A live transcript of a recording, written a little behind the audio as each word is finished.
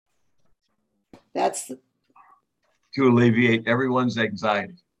That's, to alleviate everyone's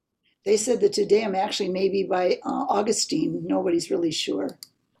anxiety. they said the Te Deum actually maybe by Augustine. Nobody's really sure.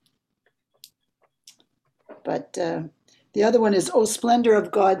 But the other one is O Splendor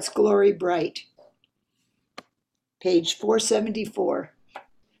of God's Glory Bright, page 474.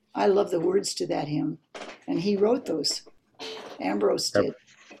 I love the words to that hymn. And he wrote those. Ambrose Have, did.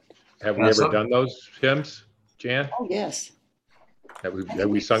 have we ever So, done those hymns, Jan? Oh, yes. Have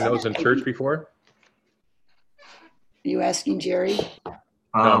we sung those in church before? Are you asking Jerry? No,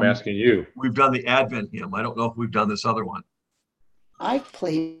 I'm asking you. we've done the Advent hymn. I don't know if we've done this other one. I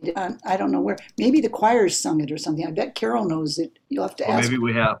played it on, I don't know where. Maybe the choirs sung it or something. I bet Carol knows it. You'll have to Or ask. maybe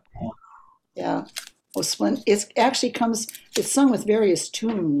we have. Yeah. Oh, splendid. It actually comes, it's sung with various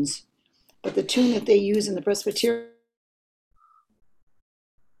tunes, but the tune that they use in the Presbyterian.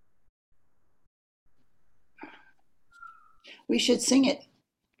 We should sing it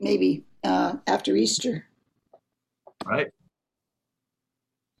maybe after Easter. Right.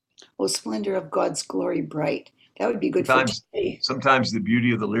 Oh, splendor of God's glory bright. That would be good for today. Sometimes the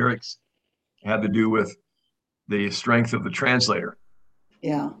beauty of the lyrics had to do with the strength of the translator,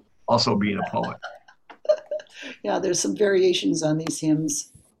 Yeah. also being a poet. Yeah, there's some variations on these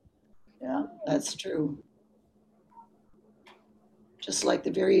hymns. Yeah, that's true. Just like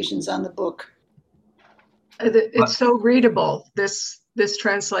the variations on the book. It's so readable. This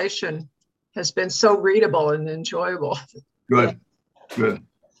translation has been so readable and enjoyable. Good, good.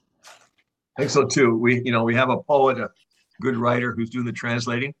 I think so too. We have a poet, a good writer who's doing the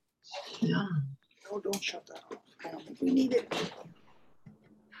translating. Yeah. Oh, don't shut that off. I don't think we need it.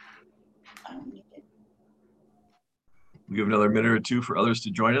 I don't need it. We'll give another minute or two for others to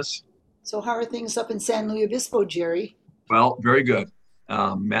join us. So how are things up in San Luis Obispo, Jerry? Well, very good.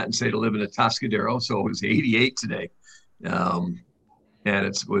 Matt and Seda live in Atascadero, so it was 88 today. And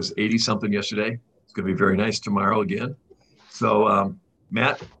it was 80 something yesterday. It's going to be very nice tomorrow again. So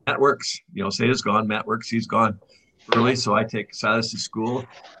Matt works, Seda's gone, Matt works, he's gone early. So I take Silas to school.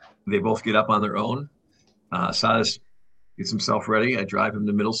 They both get up on their own. Silas gets himself ready. I drive him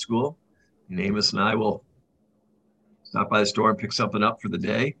to middle school, and Amos and I will stop by the store and pick something up for the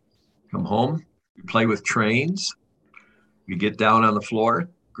day, come home, we play with trains. We get down on the floor.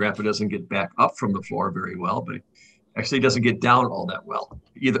 Grandpa doesn't get back up from the floor very well, but he actually doesn't get down all that well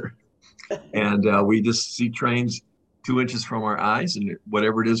either. And we just see trains 2 inches from our eyes, and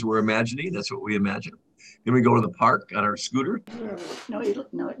whatever it is we're imagining, that's what we imagine. Then we go to the park on our scooter. No, give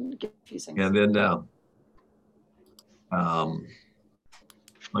a few seconds. And then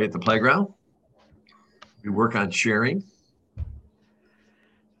play at the playground. We work on sharing.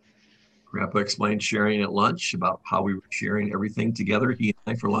 Grandpa explained sharing at lunch, about how we were sharing everything together, he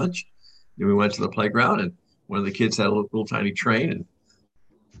and I, for lunch. Then we went to the playground, and one of the kids had a little tiny train,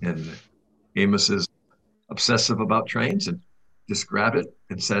 and Amos is obsessive about trains and just grabbed it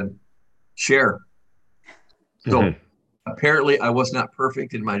and said, share. So apparently I was not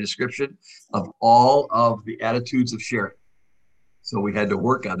perfect in my description of all of the attitudes of sharing. So we had to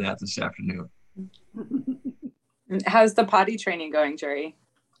work on that this afternoon. How's the potty training going, Jerry?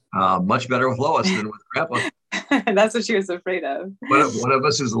 Much better with Lois than with Grandpa. That's what she was afraid of. One of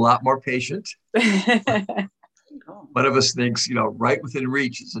us is a lot more patient. One of us thinks, right within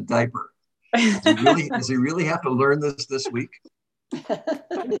reach is a diaper. Does he really have to learn this week?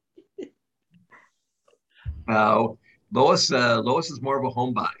 Lois is more of a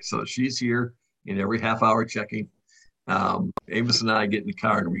homebody, so she's here in every half hour checking. Amos and I get in the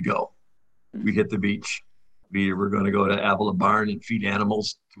car and we go. We hit the beach. We're going to go to Avila Barn and feed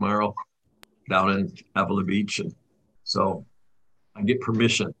animals tomorrow down in Avila Beach, and so I get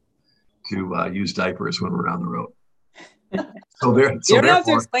permission to use diapers when we're on the road. You don't have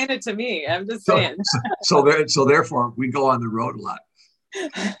to explain it to me. I'm just saying. So therefore, we go on the road a lot.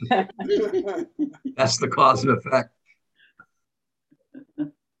 That's the cause and effect.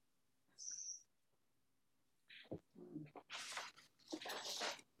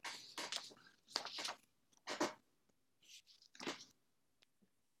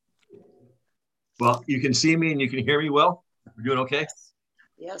 Well, you can see me and you can hear me well. We're doing okay?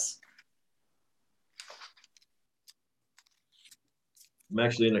 Yes. I'm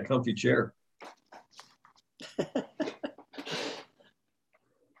actually in a comfy chair. Yeah.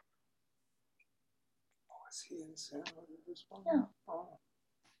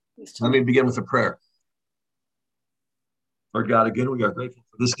 Let me begin with a prayer. Lord God, again, we are grateful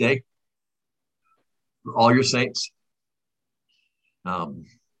for this day, for all your saints,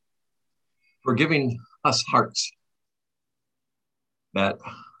 for giving us hearts that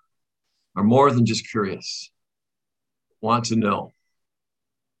are more than just curious, want to know.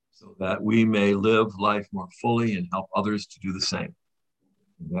 so that we may live life more fully and help others to do the same,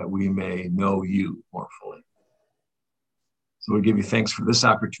 and that we may know you more fully. So we give you thanks for this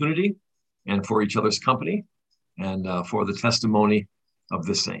opportunity and for each other's company and for the testimony of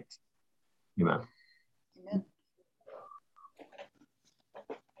this saint. Amen. Amen.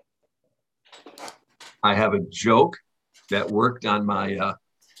 I have a joke that worked on my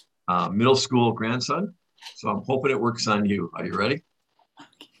middle school grandson, so I'm hoping it works on you. Are you ready?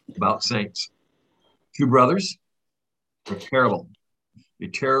 About saints. Two brothers were terrible. They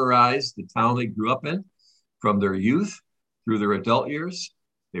terrorized the town they grew up in from their youth through their adult years.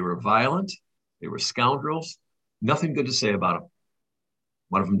 They were violent. They were scoundrels. Nothing good to say about them.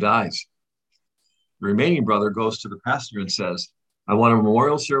 One of them dies. The remaining brother goes to the pastor and says, I want a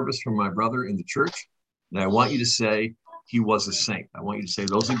memorial service for my brother in the church, and I want you to say he was a saint. I want you to say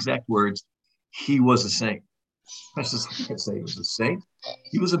those exact words, he was a saint. I says, I can't say he was a saint.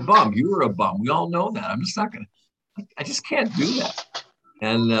 He was a bum. You were a bum. We all know that. I'm just not going to, I just can't do that.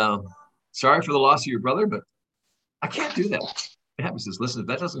 And sorry for the loss of your brother, but I can't do that. It happens. He says, listen, if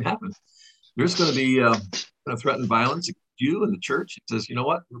that doesn't happen, there's going to be threatened violence against you and the church. He says, you know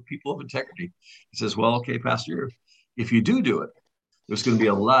what? We're people of integrity. He says, well, okay, Pastor, if you do it, there's going to be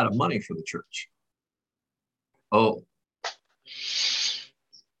a lot of money for the church. Oh, I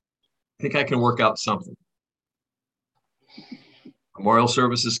think I can work out something. Memorial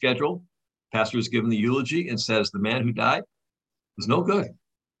service is scheduled. Pastor is given the eulogy and says the man who died was no good.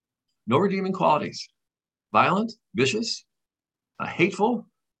 No redeeming qualities. Violent, vicious, hateful.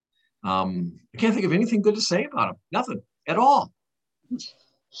 I can't think of anything good to say about him. Nothing at all.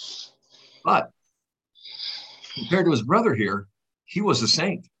 But compared to his brother here, he was a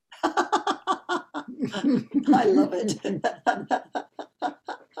saint. I love it.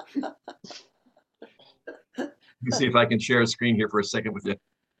 Let me see if I can share a screen here for a second with you.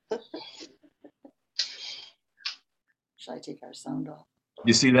 Should I take our sound off?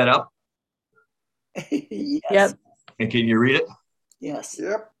 You see that up? Yes. Yep. And can you read it? Yes.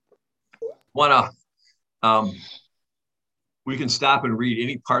 Yep. We can stop and read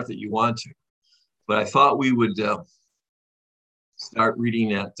any part that you want to, but I thought we would start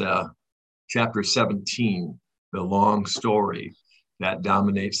reading at chapter 17, the long story that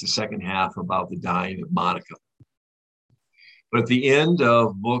dominates the second half about the dying of Monica. But at the end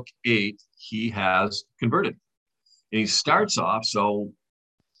of book 8, he has converted. And he starts off, so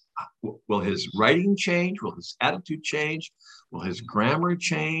will his writing change? Will his attitude change? Will his grammar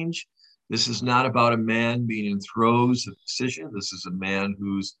change? This is not about a man being in throes of decision. This is a man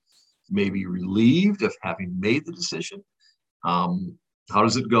who's maybe relieved of having made the decision. How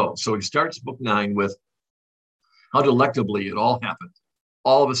does it go? So he starts book 9 with how delectably it all happened.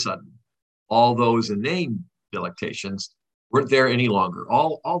 All of a sudden, all those inane delectations weren't there any longer.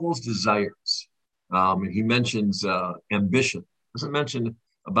 All those desires. And he mentions ambition. Doesn't mention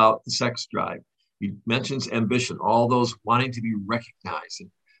about the sex drive. He mentions ambition, all those wanting to be recognized and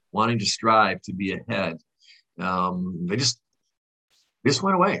wanting to strive to be ahead. They just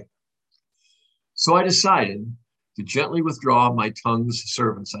went away. So I decided to gently withdraw my tongue's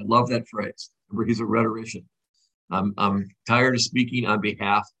servants. I love that phrase. Remember, he's a rhetorician. I'm tired of speaking on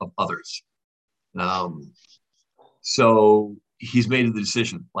behalf of others. So he's made the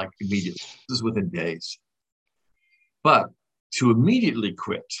decision, like immediately. This is within days. But to immediately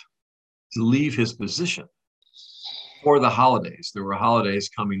quit, to leave his position for the holidays, there were holidays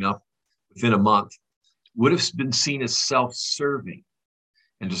coming up within a month, would have been seen as self-serving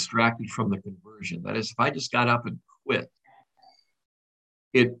and distracted from the conversion. That is, if I just got up and quit,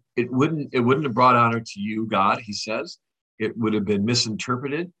 it wouldn't have brought honor to you, God, he says. It would have been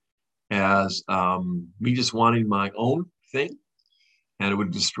misinterpreted as me just wanting my own thing, and it would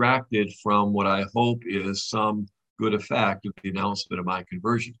have distracted from what I hope is some good effect of the announcement of my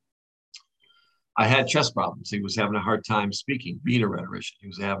conversion. I had chest problems. He was having a hard time speaking, being a rhetorician. He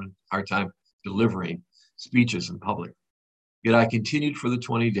was having a hard time delivering speeches in public. Yet I continued for the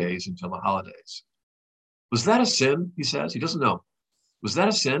 20 days until the holidays. Was that a sin? He says. He doesn't know. Was that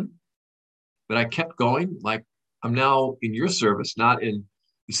a sin? But I kept going, like I'm now in your service, not in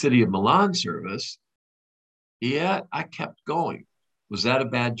the city of Milan service. Yet I kept going. Was that a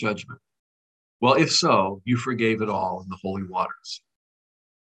bad judgment? Well, if so, you forgave it all in the holy waters.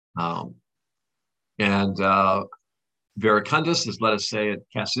 And Veracundus, as let us say at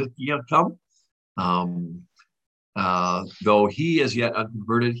Cassidiacum, though he is yet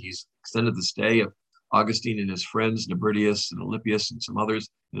unconverted, he's extended the stay of Augustine and his friends, Nebridius and Alypius and some others,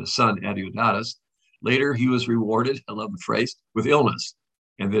 and his son, Adeodatus. Later, he was rewarded, I love the phrase, with illness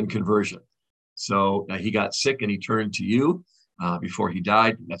and then conversion. So he got sick and he turned to you. before he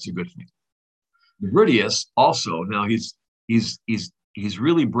died. That's a good thing. Viridius also, now he's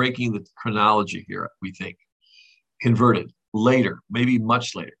really breaking the chronology here, we think. Converted later, maybe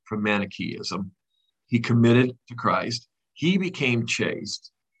much later, from Manichaeism. He committed to Christ. He became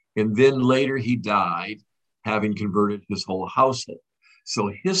chaste. And then later he died, having converted his whole household.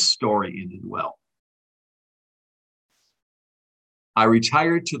 So his story ended well. I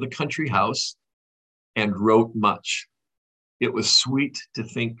retired to the country house and wrote much. It was sweet to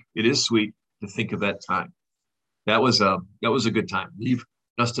think, it is sweet to think of that time. That was a good time. Leave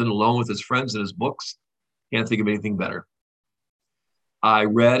Justin alone with his friends and his books. Can't think of anything better. I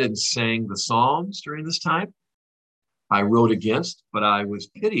read and sang the Psalms during this time. I wrote against, but I was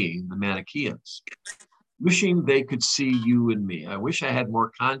pitying the Manichaeans, wishing they could see you and me. I wish I had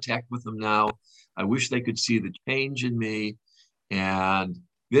more contact with them now. I wish they could see the change in me. And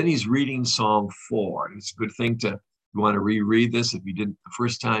then he's reading Psalm 4. It's a good thing to, you want to reread this. If you didn't the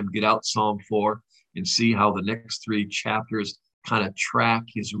first time, get out Psalm 4 and see how the next 3 chapters kind of track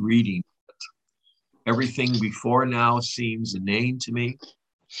his reading. Everything before now seems inane to me.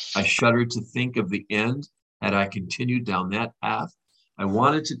 I shudder to think of the end had I continued down that path. I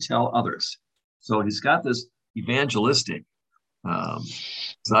wanted to tell others. So he's got this evangelistic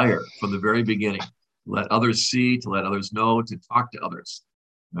desire from the very beginning. Let others see, to let others know, to talk to others.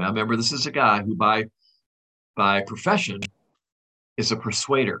 Now, remember, this is a guy who by profession is a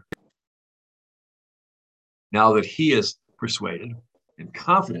persuader. Now that he is persuaded and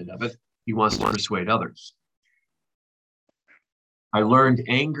confident of it, he wants to persuade others. I learned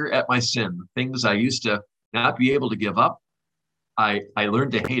anger at my sin. The things I used to not be able to give up, I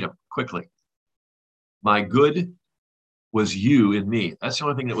learned to hate them quickly. My good was you in me. That's the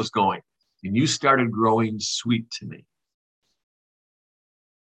only thing that was going. And you started growing sweet to me.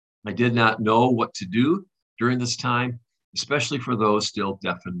 I did not know what to do during this time, especially for those still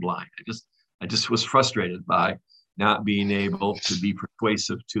deaf and blind. I just was frustrated by not being able to be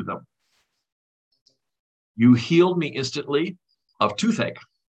persuasive to them. You healed me instantly of toothache.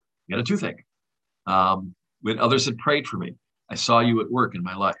 You had a toothache. When others had prayed for me, I saw you at work in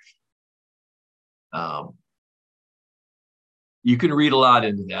my life. You can read a lot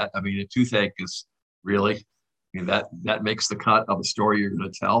into that. I mean, a toothache is really, I mean, that makes the cut of a story you're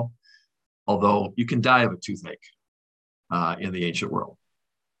going to tell. Although you can die of a toothache in the ancient world.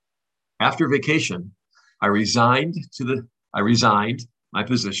 After vacation, I resigned my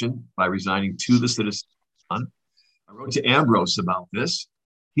position by resigning to the citizen. I wrote to Ambrose about this.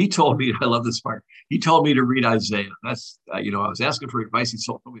 He told me, I love this part. He told me to read Isaiah. That's, I was asking for advice. He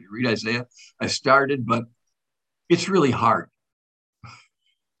told me to read Isaiah. I started, but it's really hard.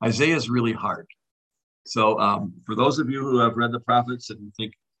 Isaiah is really hard. So for those of you who have read the prophets and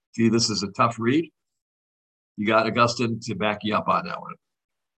think, gee, this is a tough read, you got Augustine to back you up on that one.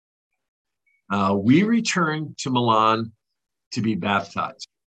 We returned to Milan to be baptized.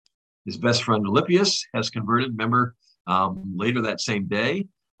 His best friend Alypius has converted. Remember, later that same day,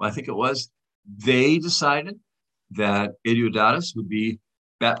 I think it was, they decided that Adeodatus would be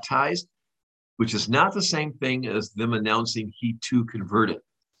baptized, which is not the same thing as them announcing he too converted.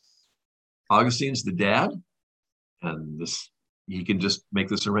 Augustine's the dad, and he can just make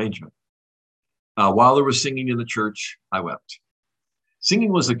this arrangement. While there was singing in the church, I wept.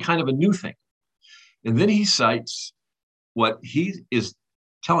 Singing was a kind of a new thing. And then he cites what he is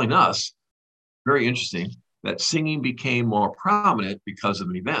telling us, very interesting, that singing became more prominent because of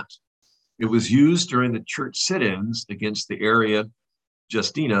an event. It was used during the church sit-ins against the Arian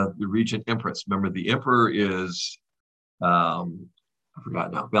Justina, the regent empress. Remember, the emperor is, I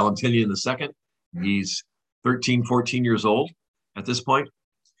forgot now, Valentinian II. He's 13, 14 years old at this point.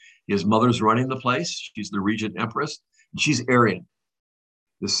 His mother's running the place. She's the regent empress. And she's Arian.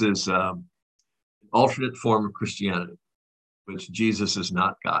 This is an alternate form of Christianity, which Jesus is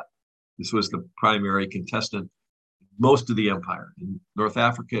not God. This was the primary contestant in most of the empire. In North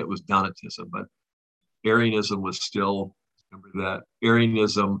Africa, it was Donatism, but Arianism was still, remember that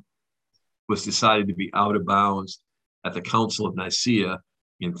Arianism was decided to be out of bounds at the Council of Nicaea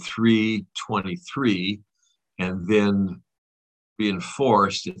in 323, and then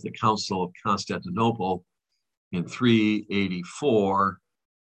reinforced at the Council of Constantinople in 384.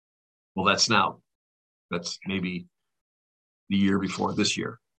 Well, that's maybe the year before this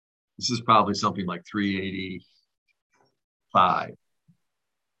year. This is probably something like 385.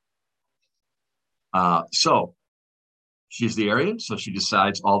 So she's the Arian, so she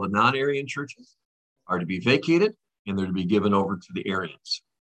decides all the non-Arian churches are to be vacated and they're to be given over to the Arians.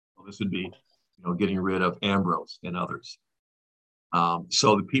 So this would be, getting rid of Ambrose and others.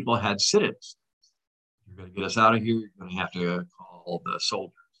 So the people had sit-ins. you're going to get us out of here, you're going to have to call the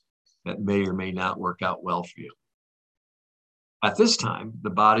soldiers. That may or may not work out well for you. At this time, the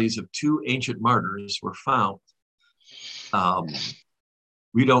bodies of two ancient martyrs were found.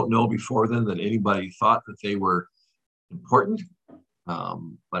 We don't know before then that anybody thought that they were important.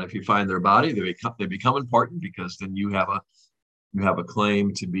 But if you find their body, they become important, because then you have a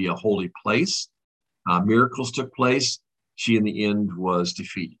claim to be a holy place. Miracles took place. She, in the end, was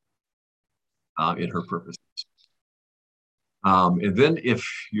defeated in her purposes. And then, if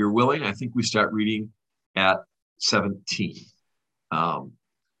you're willing, I think we start reading at 17.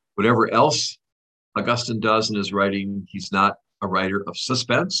 Whatever else Augustine does in his writing, he's not a writer of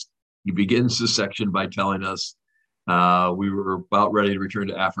suspense. He begins this section by telling us, we were about ready to return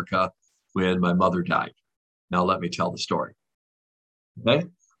to Africa when my mother died. Now let me tell the story. Okay,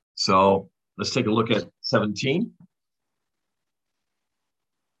 so let's take a look at 17.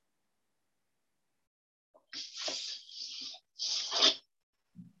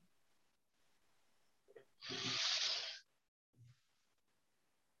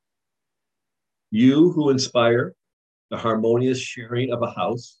 You who inspire the harmonious sharing of a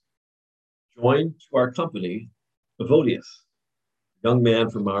house, join to our company Evodius, a young man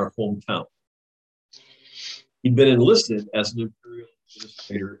from our hometown. He'd been enlisted as an imperial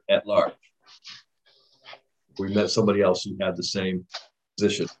administrator at large. We met somebody else who had the same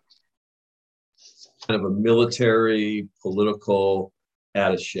position. Kind of a military, political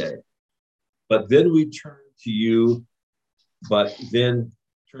attaché. But then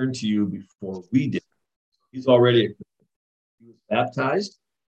turned to you before we did. He's already a Christian. He was baptized,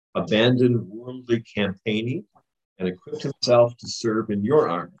 abandoned worldly campaigning, and equipped himself to serve in your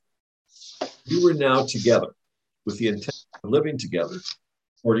army. We were now together with the intent of living together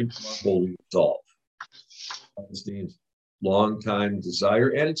according to our holy resolve. Augustine's longtime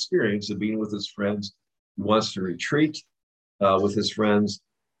desire and experience of being with his friends. He wants to retreat with his friends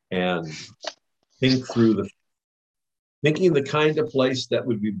and thinking the kind of place that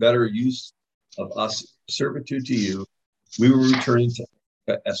would be better use of us servitude to you. We were returning to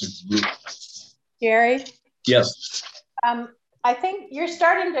as a group. Jerry? Yes. I think you're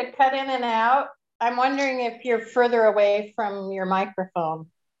starting to cut in and out. I'm wondering if you're further away from your microphone.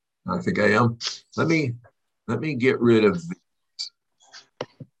 I think I am. Let me get rid of these.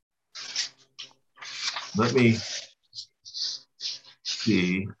 Let me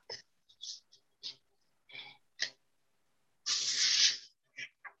see.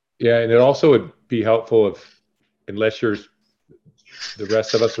 Yeah, and it also would be helpful if, unless the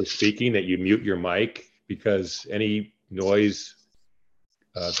rest of us are speaking, that you mute your mic, because any noise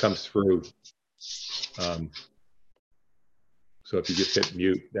comes through. So if you just hit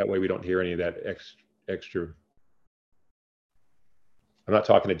mute, that way we don't hear any of that extra. I'm not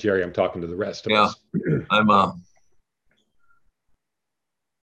talking to Jerry, I'm talking to the rest of us. I'm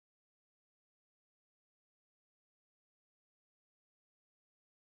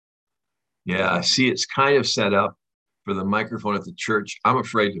Yeah, I see it's kind of set up for the microphone at the church. I'm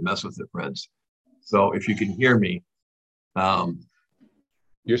afraid to mess with it, friends. So if you can hear me.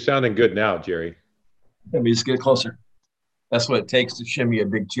 You're sounding good now, Jerry. Let me just get closer. That's what it takes to shimmy a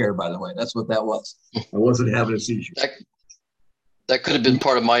big chair, by the way. That's what that was. I wasn't having a seizure. That could have been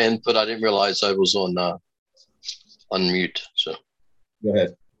part of my input. I didn't realize I was on mute. So go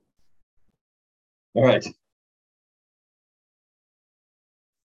ahead. All right.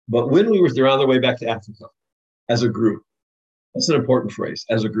 But when we were on the way back to Africa, as a group, that's an important phrase,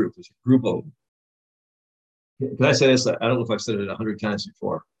 as a group. It's a group of them. Can I say this? I don't know if I've said it 100 times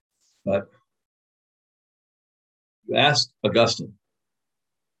before, but you asked Augustine,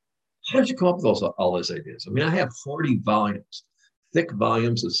 how did you come up with all those ideas? I mean, I have 40 volumes, thick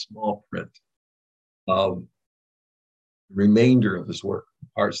volumes of small print of the remainder of his work,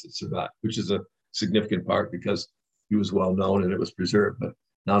 parts that survive, which is a significant part because he was well known and it was preserved, but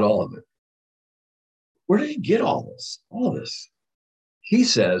not all of it. Where did he get all this? All of this? He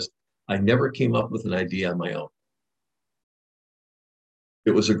says, I never came up with an idea on my own.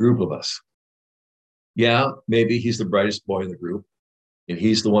 It was a group of us. Yeah, maybe he's the brightest boy in the group, and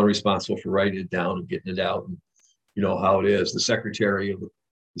he's the one responsible for writing it down and getting it out. And you know how it is. The secretary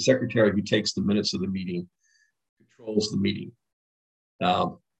who takes the minutes of the meeting controls the meeting,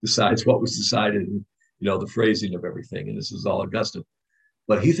 decides what was decided, and the phrasing of everything. And this is all Augustine.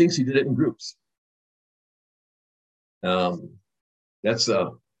 But he thinks he did it in groups. That's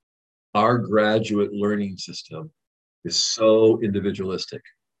our graduate learning system is so individualistic.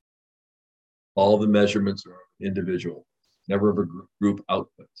 All the measurements are individual, never of a group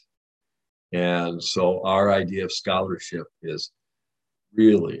output. And so our idea of scholarship is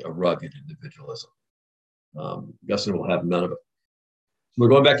really a rugged individualism. Augustine will have none of it. So we're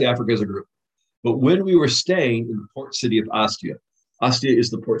going back to Africa as a group. But when we were staying in the port city of Ostia, Ostia is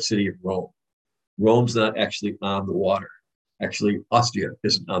the port city of Rome. Rome's not actually on the water. Actually, Ostia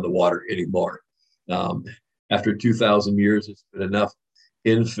isn't on the water anymore. After 2,000 years, it's been enough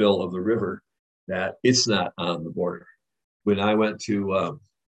infill of the river that it's not on the border. When I went to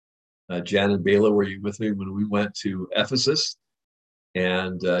Jan and Bela, were you with me when we went to Ephesus?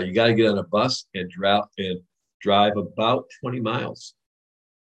 And you got to get on a bus and drive about 20 miles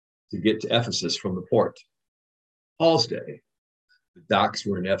to get to Ephesus from the port. Paul's day, the docks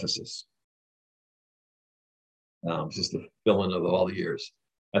were in Ephesus. Just the fill-in of all the years.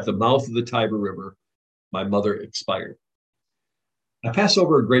 At the mouth of the Tiber River, my mother expired. I pass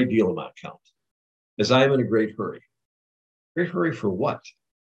over a great deal of my account, as I am in a great hurry. Great hurry for what?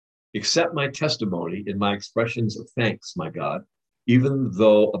 Accept my testimony in my expressions of thanks, my God, even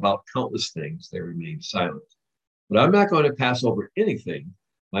though about countless things they remain silent. But I'm not going to pass over anything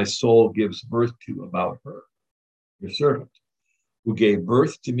my soul gives birth to about her, your servant, who gave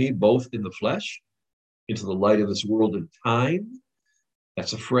birth to me both in the flesh, into the light of this world and time.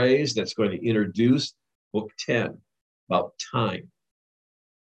 That's a phrase that's going to introduce book 10 about time.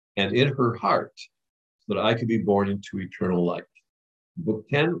 And in her heart, so that I could be born into eternal life. Book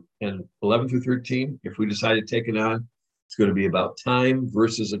 10 and 11 through 13, if we decide to take it on, it's going to be about time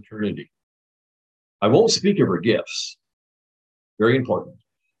versus eternity. I won't speak of her gifts, very important,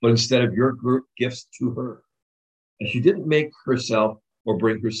 but instead of your gifts to her. And she didn't make herself or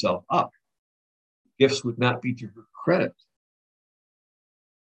bring herself up. Gifts would not be to her credit.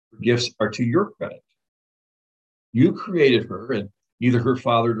 Her gifts are to your credit. You created her, and neither her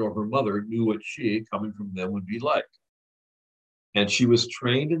father nor her mother knew what she, coming from them, would be like. And she was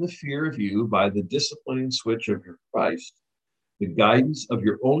trained in the fear of you by the disciplining switch of your Christ, the guidance of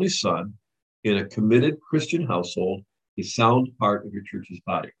your only Son, in a committed Christian household, a sound part of your church's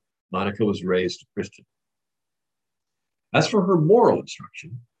body. Monica was raised Christian. As for her moral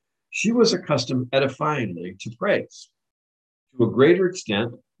instruction, she was accustomed edifyingly to praise, to a greater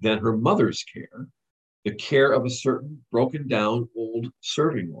extent than her mother's care, the care of a certain broken down old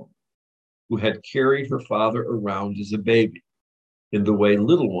serving woman who had carried her father around as a baby, in the way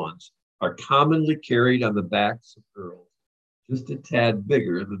little ones are commonly carried on the backs of girls, just a tad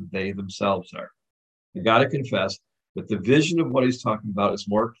bigger than they themselves are. I got to confess that the vision of what he's talking about is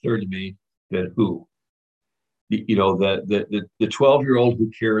more clear to me than who. The 12-year-old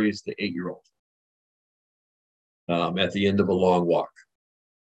who carries the 8-year-old at the end of a long walk.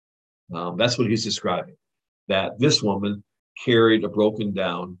 That's what he's describing. That this woman carried a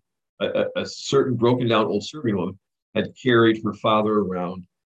certain broken down old serving woman had carried her father around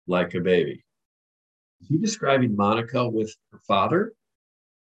like a baby. Is he describing Monica with her father?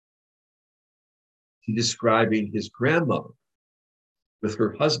 Is he describing his grandmother with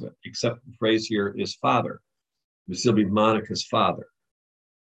her husband? Except the phrase here is father. It would still be Monica's father.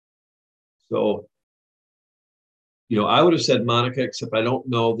 So, I would have said Monica, except I don't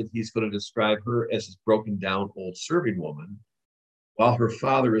know that he's going to describe her as this broken down old serving woman while her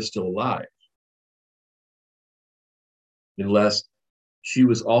father is still alive. Unless she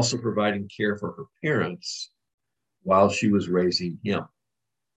was also providing care for her parents while she was raising him,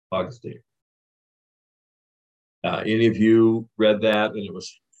 Augustine. Any of you read that and it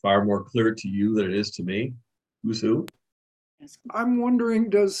was far more clear to you than it is to me? Who's who? I'm wondering,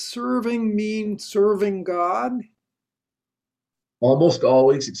 does serving mean serving God? Almost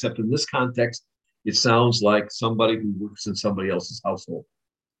always, except in this context, it sounds like somebody who works in somebody else's household.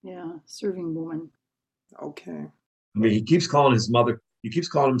 Yeah, serving woman. Okay. I mean, he keeps calling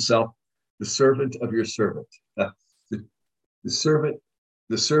himself the servant of your servant. The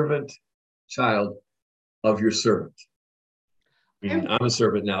servant child of your servant. Meaning, I'm a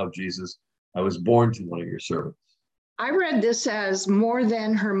servant now of Jesus. I was born to one of your servants. I read this as more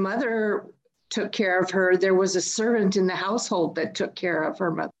than her mother took care of her. There was a servant in the household that took care of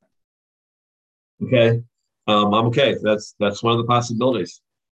her mother. Okay. I'm okay. That's one of the possibilities.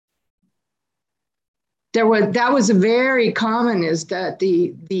 That was very common, is that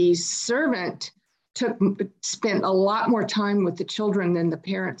the servant spent a lot more time with the children than the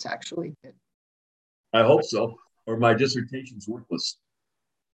parents actually did. I hope so, or my dissertation's worthless.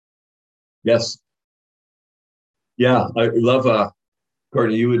 Yes. Yeah, I love,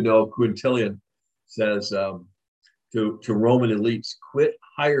 Courtney, you would know Quintilian says to Roman elites, quit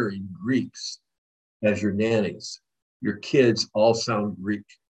hiring Greeks as your nannies. Your kids all sound Greek.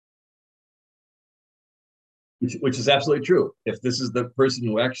 Which is absolutely true. If this is the person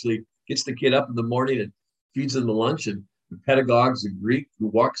who actually gets the kid up in the morning and feeds them the lunch, and the pedagogue's a Greek who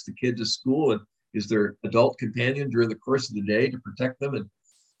walks the kid to school and is their adult companion during the course of the day to protect them and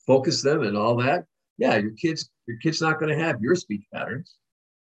focus them and all that. Yeah, your kid's not going to have your speech patterns.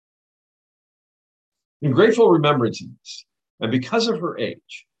 In grateful remembrance of this, and because of her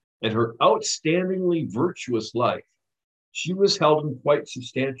age and her outstandingly virtuous life, she was held in quite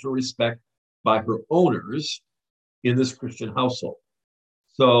substantial respect by her owners in this Christian household.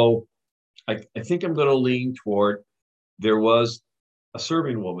 So I think I'm going to lean toward there was a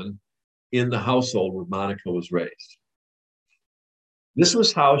serving woman in the household where Monica was raised. This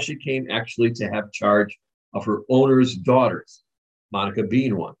was how she came actually to have charge of her owner's daughters, Monica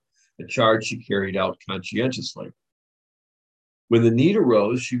being one, a charge she carried out conscientiously. When the need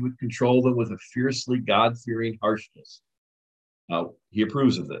arose, she would control them with a fiercely God-fearing harshness. He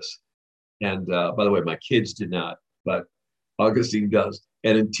approves of this. And by the way, my kids did not, but Augustine does.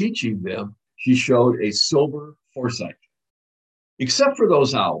 And in teaching them, she showed a sober foresight. Except for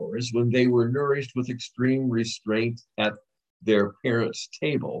those hours when they were nourished with extreme restraint at their parents'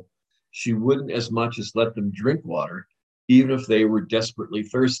 table, she wouldn't as much as let them drink water, even if they were desperately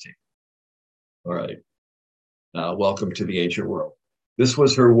thirsty. All right. Welcome to the ancient world. This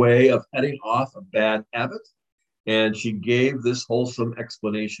was her way of heading off a bad habit, and she gave this wholesome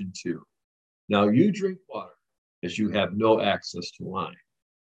explanation too. Now you drink water, as you have no access to wine.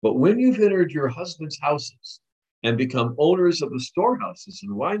 But when you've entered your husband's houses and become owners of the storehouses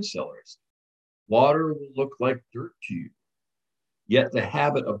and wine cellars, water will look like dirt to you. Yet the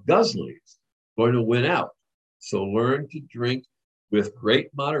habit of guzzling is going to win out. So learn to drink with great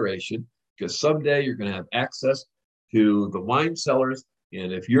moderation, because someday you're going to have access to the wine cellars.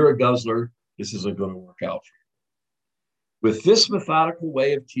 And if you're a guzzler, this isn't going to work out for you. With this methodical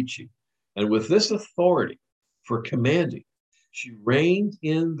way of teaching and with this authority for commanding, she reined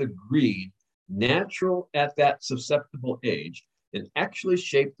in the greed natural at that susceptible age and actually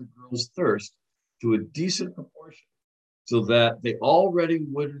shaped the girl's thirst to a decent proportion so that they already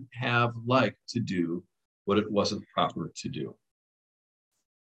wouldn't have liked to do what it wasn't proper to do.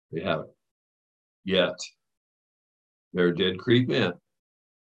 We have it. Yet there did creep in,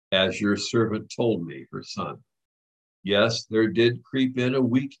 as your servant told me, her son. Yes, there did creep in a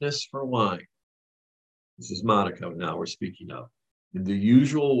weakness for wine. This is Monica now we're speaking of. In the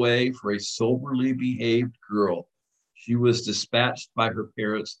usual way for a soberly behaved girl, she was dispatched by her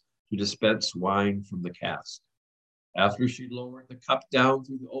parents to dispense wine from the cask. After she lowered the cup down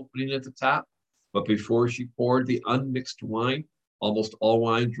through the opening at the top, but before she poured the unmixed wine, almost all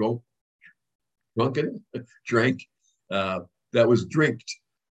wine drank, that was drinked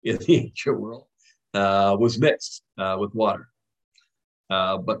in the ancient world, was mixed with water.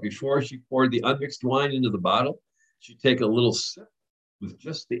 But before she poured the unmixed wine into the bottle, she'd take a little sip with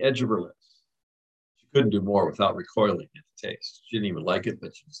just the edge of her lips. She couldn't do more without recoiling at the taste. She didn't even like it,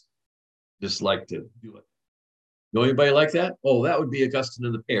 but she just liked to do it. Know anybody like that? Oh, that would be Augustine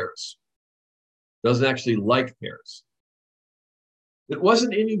in the pears. Doesn't actually like pears. It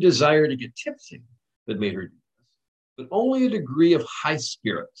wasn't any desire to get tipsy that made her do this, but only a degree of high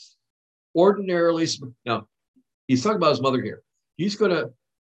spirits. Ordinarily, now he's talking about his mother here. He's gonna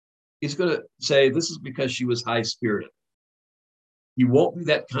say this is because she was high spirited. He won't be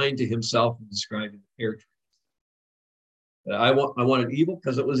that kind to himself in describing the pear trees. I wanted evil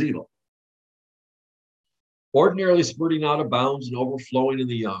because it was evil. Ordinarily spurting out of bounds and overflowing in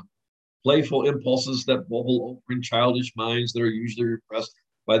the young, playful impulses that bubble over in childish minds that are usually repressed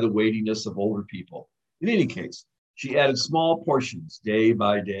by the weightiness of older people. In any case, she added small portions day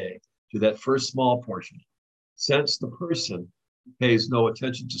by day to that first small portion, since the person who pays no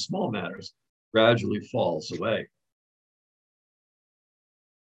attention to small matters gradually falls away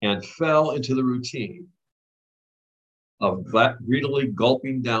and fell into the routine of greedily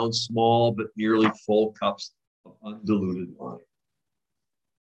gulping down small but nearly full cups of undiluted wine.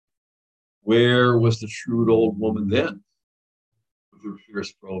 Where was the shrewd old woman then with her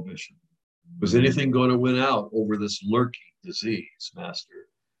fierce prohibition? Was anything going to win out over this lurking disease, Master,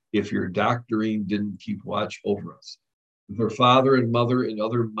 if your doctoring didn't keep watch over us? With her father and mother and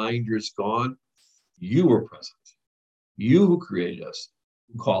other minders gone, you were present. You who created us,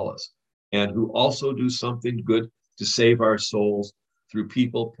 who call us, and who also do something good to save our souls through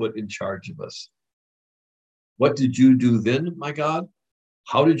people put in charge of us. What did you do then, my God?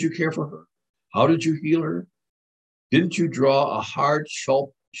 How did you care for her? How did you heal her? Didn't you draw a hard,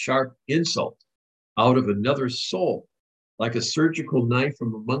 sharp insult out of another soul, like a surgical knife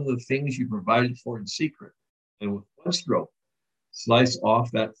from among the things you provided for in secret, and with one stroke, slice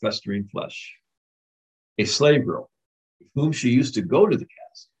off that festering flesh? A slave girl, with whom she used to go to the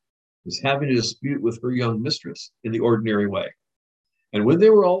cask, was having a dispute with her young mistress in the ordinary way. And when they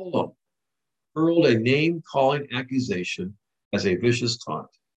were all alone, hurled a name-calling accusation as a vicious taunt.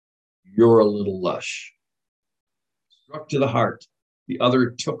 You're a little lush. Struck to the heart, the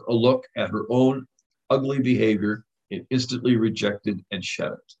other took a look at her own ugly behavior and instantly rejected and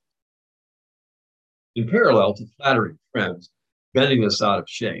shed it. In parallel to flattering friends, bending us out of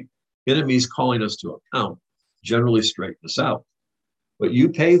shame, enemies calling us to account generally straighten us out. But you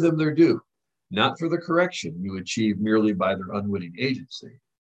pay them their due, not for the correction you achieve merely by their unwitting agency,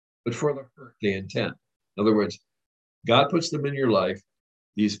 but for the hurt they intend. In other words, God puts them in your life,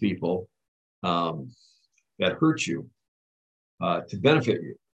 these people that hurt you, to benefit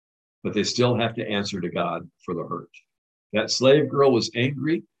you, but they still have to answer to God for the hurt. That slave girl was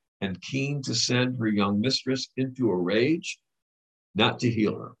angry and keen to send her young mistress into a rage, not to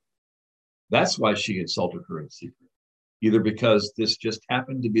heal her. That's why she insulted her in secret, either because this just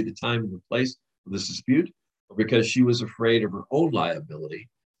happened to be the time and the place for this dispute, or because she was afraid of her own liability,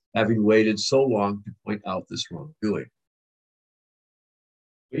 having waited so long to point out this wrongdoing.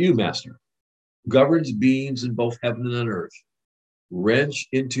 But you, Master, who governs beings in both heaven and on earth, wrench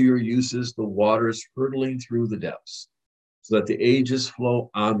into your uses the waters hurtling through the depths, so that the ages flow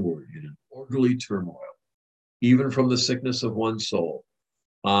onward in an orderly turmoil, even from the sickness of one soul.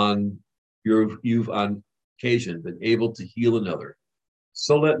 You've on occasion been able to heal another.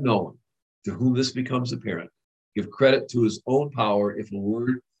 So let no one, to whom this becomes apparent, give credit to his own power if a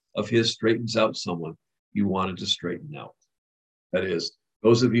word of his straightens out someone you wanted to straighten out. That is,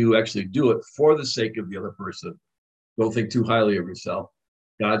 those of you who actually do it for the sake of the other person, don't think too highly of yourself.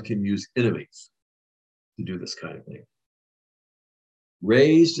 God can use enemies to do this kind of thing.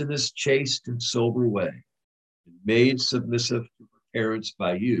 Raised in this chaste and sober way, and made submissive to her parents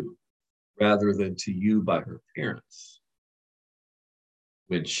by you, rather than to you by her parents.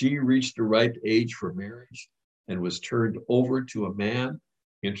 When she reached the ripe age for marriage and was turned over to a man,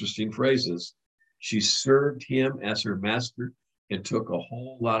 interesting phrases, she served him as her master and took a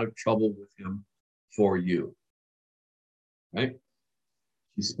whole lot of trouble with him for you. Right?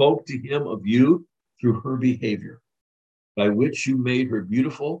 She spoke to him of you through her behavior, by which you made her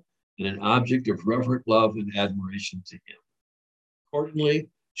beautiful and an object of reverent love and admiration to him. Accordingly,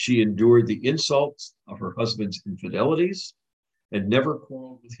 she endured the insults of her husband's infidelities and never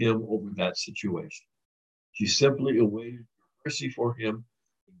quarreled with him over that situation. She simply awaited your mercy for him,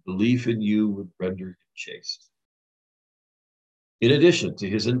 and belief in you would render him chaste. In addition to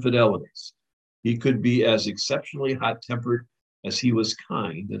his infidelities, he could be as exceptionally hot-tempered as he was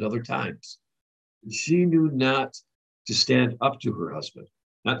kind at other times. She knew not to stand up to her husband,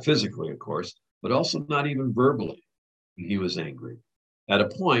 not physically, of course, but also not even verbally when he was angry. At a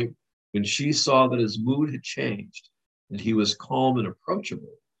point when she saw that his mood had changed and he was calm and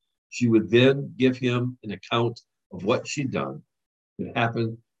approachable, she would then give him an account of what she'd done. It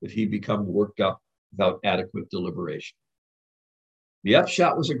happened that he become worked up without adequate deliberation. The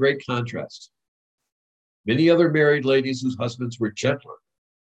upshot was a great contrast. Many other married ladies whose husbands were gentler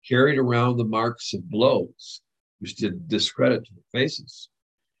carried around the marks of blows, which did discredit to their faces.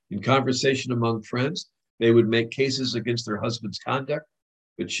 In conversation among friends, they would make cases against their husband's conduct,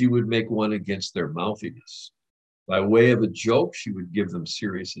 but she would make one against their mouthiness. By way of a joke, she would give them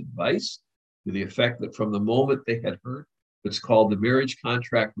serious advice to the effect that from the moment they had heard what's called the marriage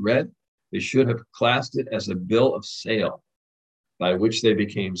contract read, they should have classed it as a bill of sale by which they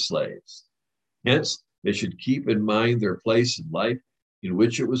became slaves. Hence, they should keep in mind their place in life in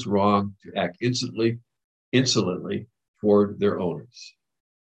which it was wrong to act insolently toward their owners.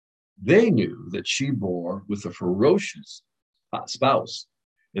 They knew that she bore with a ferocious spouse,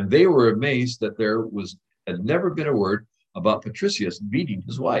 and they were amazed that there had never been a word about Patricius beating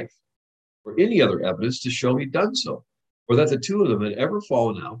his wife, or any other evidence to show he'd done so, or that the two of them had ever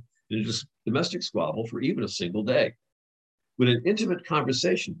fallen out in a domestic squabble for even a single day. When in intimate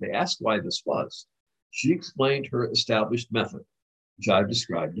conversation they asked why this was, she explained her established method, which I've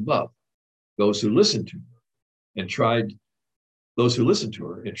described above. Those who listened to her and tried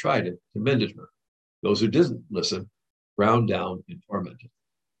it commended her. Those who didn't listen ground down and tormented.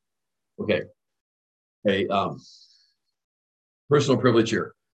 Okay. Hey, personal privilege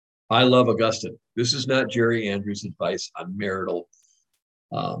here. I love Augustine. This is not Jerry Andrews' advice on marital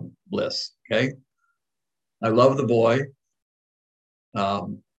bliss. Okay. I love the boy. At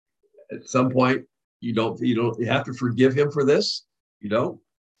some point, you have to forgive him for this. You don't.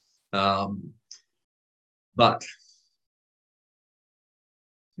 But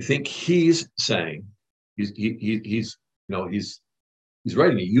I think he's saying he's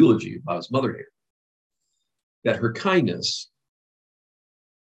writing a eulogy about his mother here, that her kindness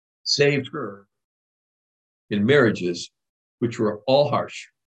saved her in marriages which were all harsh.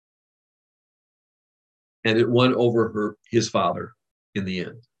 and it won over his father in the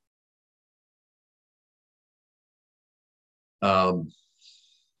end.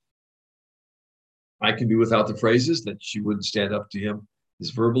 I can do without the phrases that she wouldn't stand up to him,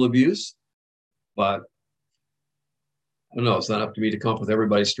 his verbal abuse, but I don't know, it's not up to me to come up with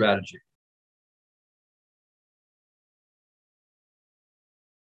everybody's strategy.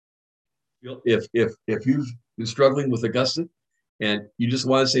 If you've been struggling with Augustine and you just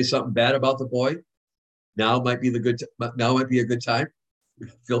want to say something bad about the boy, now might be a good time.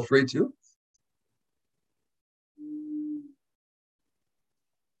 Feel free to.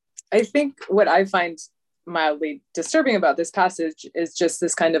 I think what I find mildly disturbing about this passage is just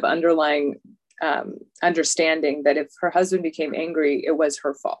this kind of underlying understanding that if her husband became angry, it was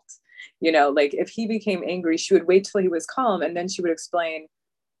her fault. You know, like if he became angry, she would wait till he was calm and then she would explain,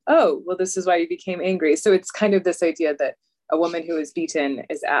 oh, well, this is why you became angry. So it's kind of this idea that a woman who is beaten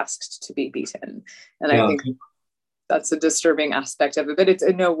is asked to be beaten. And I think that's a disturbing aspect of it, but it's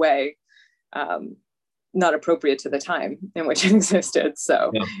in no way not appropriate to the time in which it existed.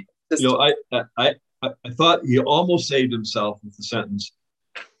 So, I thought he almost saved himself with the sentence,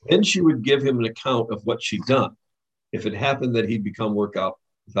 then she would give him an account of what she'd done if it happened that he'd become worked out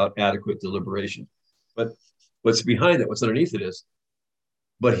without adequate deliberation. But what's behind it, what's underneath it is,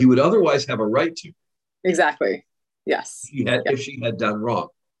 but he would otherwise have a right to. Exactly. Yes. If she had done wrong.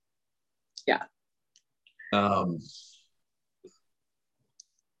 Yeah.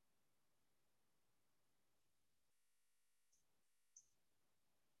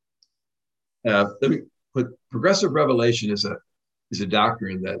 Let me put progressive revelation is a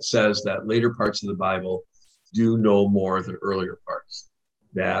doctrine that says that later parts of the Bible do know more than earlier parts.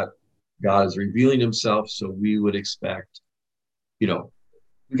 That God is revealing himself, so we would expect, we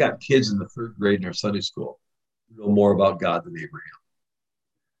got kids in the 3rd grade in our Sunday school who know more about God than Abraham.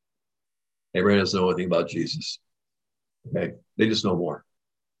 Abraham doesn't know anything about Jesus. Okay, they just know more.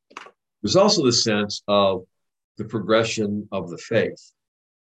 There's also the sense of the progression of the faith,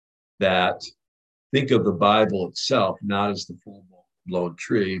 that think of the Bible itself not as the full-blown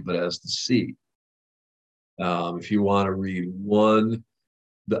tree, but as the seed. If you want to read one,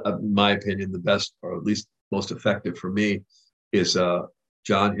 in my opinion, the best, or at least most effective for me, is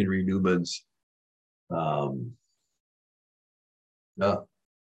John Henry Newman's, what's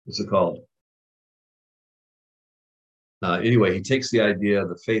it called? Anyway, he takes the idea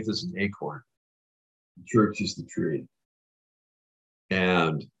that faith is an acorn, the church is the tree.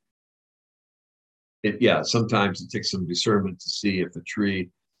 And sometimes it takes some discernment to see if the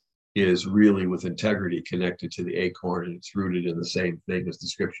tree is really with integrity connected to the acorn and it's rooted in the same thing as the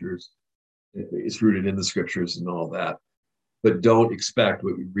scriptures. It's rooted in the scriptures and all that. But don't expect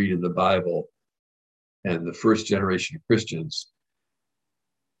what we read in the Bible and the first generation of Christians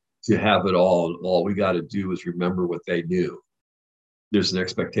to have it all. And all we got to do is remember what they knew. There's an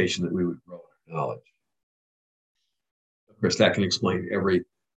expectation that we would grow in knowledge. Of course, that can explain every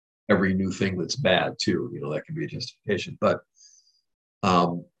new thing that's bad too. That can be a justification. But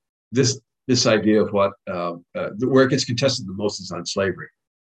this idea of where it gets contested the most is on slavery.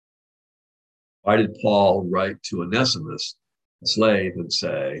 Why did Paul write to Onesimus, a slave, and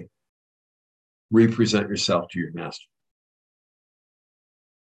say, represent yourself to your master?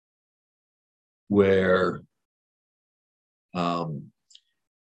 Where on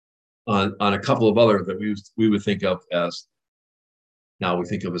a couple of other that we would think of as, now we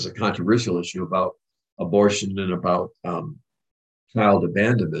think of as a controversial issue about abortion and about child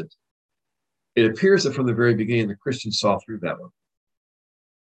abandonment, it appears that from the very beginning, the Christians saw through that one.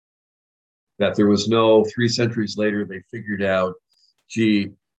 That there was no 3 centuries later, they figured out,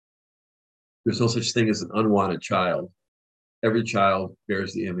 there's no such thing as an unwanted child. Every child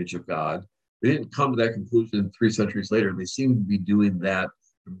bears the image of God. They didn't come to that conclusion 3 centuries later. They seem to be doing that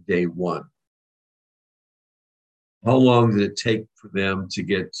from day one. How long did it take for them to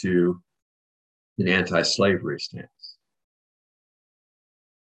get to an anti-slavery stance?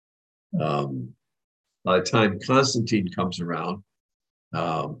 By the time Constantine comes around,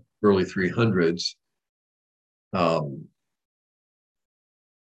 early 300s,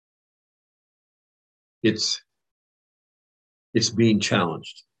 it's being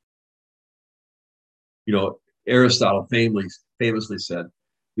challenged. Aristotle famously said,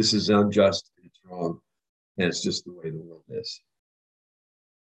 "This is unjust, it's wrong, and it's just the way the world is."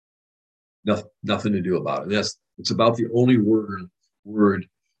 Nothing to do about it. It's about the only word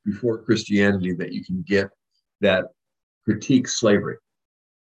before Christianity that you can get that critiques slavery.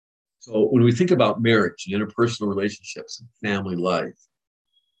 So when we think about marriage and interpersonal relationships and family life,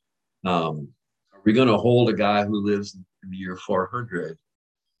 are we going to hold a guy who lives in the year 400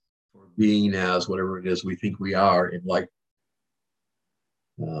 for being as whatever it is we think we are enlightened,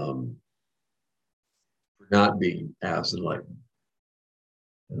 for not being as enlightened.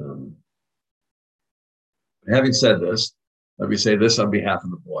 Having said this, let me say this on behalf of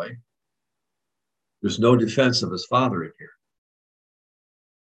the boy. There's no defense of his father in here.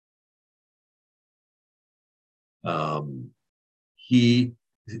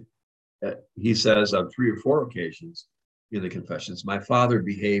 He says on 3 or 4 occasions in the confessions, my father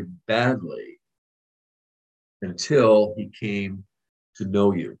behaved badly until he came to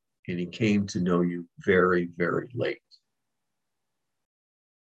know you, and he came to know you very, very late.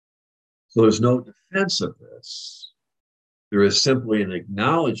 So there's no defense of this. There is simply an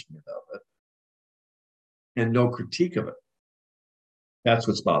acknowledgement of it and no critique of it. That's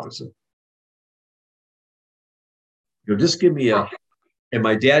what's bothersome. Just give me and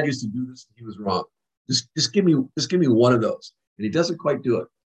my dad used to do this, and he was wrong. Just give me one of those. And he doesn't quite do it.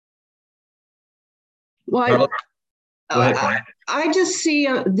 Well, go ahead. I just see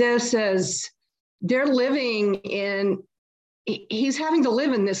this as they're living in, he's having to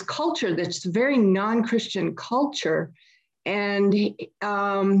live in this culture that's a very non-Christian culture. And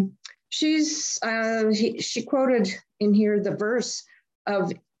she quoted in here the verse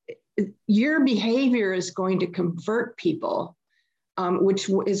of, your behavior is going to convert people, which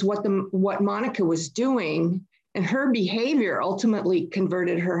is what Monica was doing. And her behavior ultimately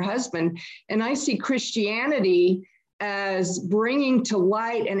converted her husband. And I see Christianity as bringing to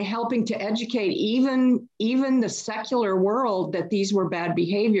light and helping to educate even the secular world that these were bad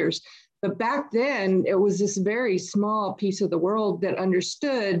behaviors. But back then, it was this very small piece of the world that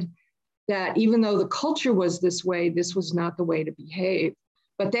understood that even though the culture was this way, this was not the way to behave.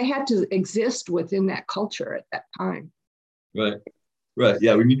 But they had to exist within that culture at that time. Right.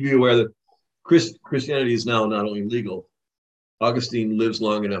 Yeah, we need to be aware that Christianity is now not only legal. Augustine lives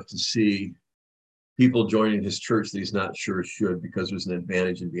long enough to see people joining his church that he's not sure should, because there's an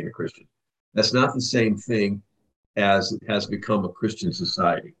advantage in being a Christian. That's not the same thing as it has become a Christian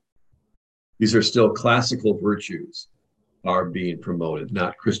society. These are still classical virtues are being promoted,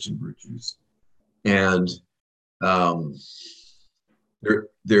 not Christian virtues. And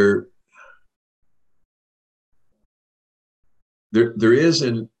there is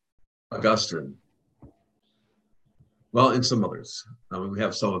in Augustine, well, in some others. We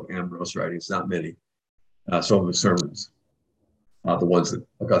have some of Ambrose writings, not many. Some of the sermons, the ones that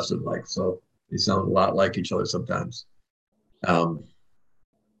Augustine liked. So they sound a lot like each other sometimes.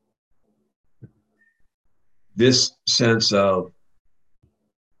 This sense of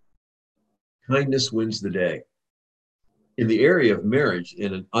kindness wins the day. In the area of marriage,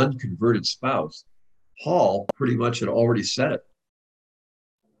 in an unconverted spouse, Paul pretty much had already said it.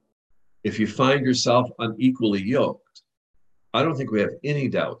 If you find yourself unequally yoked, I don't think we have any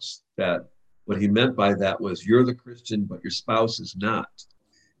doubts that what he meant by that was you're the Christian, but your spouse is not.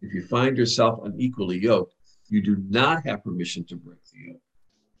 If you find yourself unequally yoked, you do not have permission to break the yoke,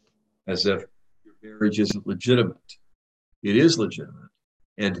 as if your marriage isn't legitimate. It is legitimate.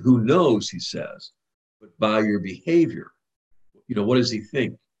 And who knows, he says, but by your behavior, what does he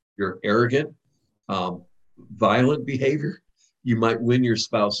think? Your arrogant, violent behavior, you might win your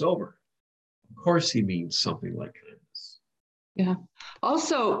spouse over. Of course, he means something like kindness. Yeah.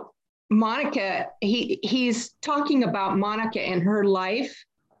 Also, Monica, he's talking about Monica and her life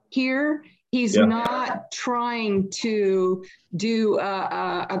here. He's not trying to do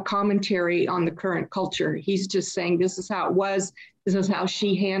a commentary on the current culture. He's just saying this is how it was, this is how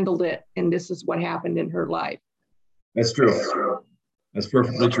she handled it, and this is what happened in her life. That's true. That's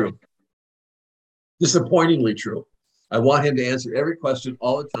perfectly true. Disappointingly true. I want him to answer every question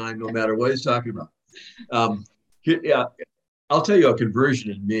all the time, no matter what he's talking about. I'll tell you a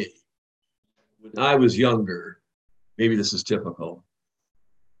conversion in me. When I was younger, maybe this is typical,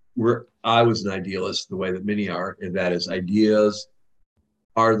 where I was an idealist the way that many are, and that is ideas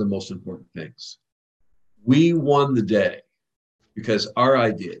are the most important things. We won the day because our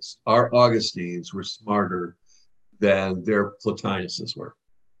ideas, our Augustines, were smarter than their Plotinus's were.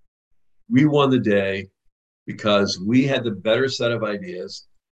 We won the day because we had the better set of ideas.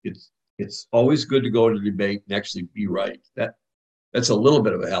 It's always good to go to debate and actually be right. That's a little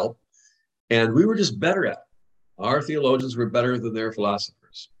bit of a help. And we were just better at it. Our theologians were better than their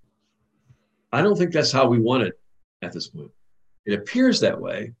philosophers. I don't think that's how we won it at this point. It appears that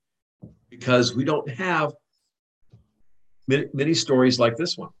way because we don't have many stories like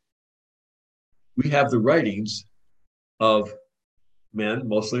this one. We have the writings of men,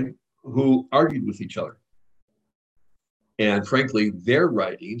 mostly, who argued with each other. And frankly, their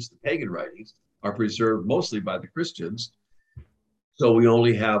writings, the pagan writings, are preserved mostly by the Christians. So we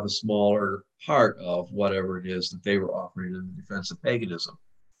only have a smaller part of whatever it is that they were offering in defense of paganism.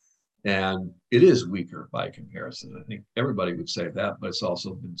 And it is weaker by comparison. I think everybody would say that, but it's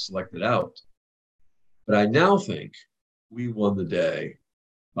also been selected out. But I now think we won the day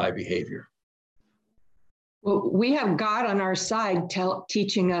by behavior. Well, we have God on our side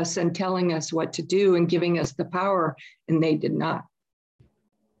teaching us and telling us what to do and giving us the power, and they did not.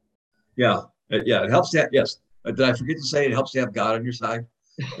 Yeah, it helps to have, yes. Did I forget to say it helps to have God on your side?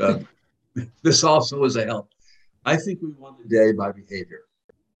 This also is a help. I think we won the day by behavior.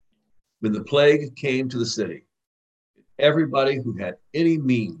 When the plague came to the city, everybody who had any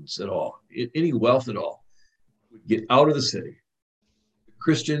means at all, any wealth at all, would get out of the city. The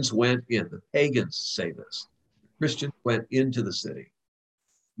Christians went in. The pagans say this. The Christians went into the city.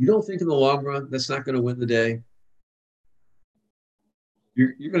 You don't think in the long run that's not going to win the day?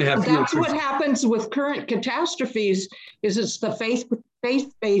 You're going to have fewer That's what happens with current catastrophes. Is it's the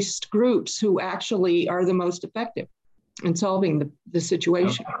faith-based groups who actually are the most effective in solving the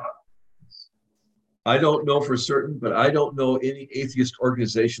situation. I don't know for certain, but I don't know any atheist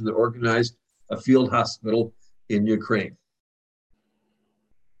organization that organized a field hospital in Ukraine.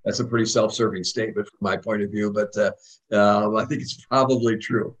 That's a pretty self-serving statement from my point of view, but I think it's probably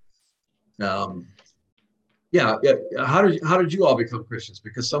true. Yeah. How did you all become Christians?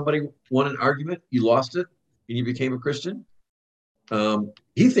 Because somebody won an argument, you lost it, and you became a Christian?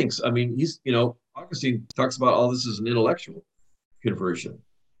 He thinks, Augustine talks about all this as an intellectual conversion.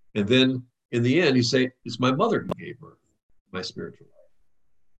 And then in the end, you say, it's my mother who gave birth to my spiritual life.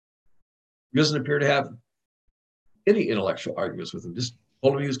 He doesn't appear to have any intellectual arguments with him. Just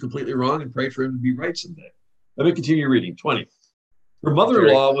told him he was completely wrong and prayed for him to be right someday. Let me continue reading. 20. Her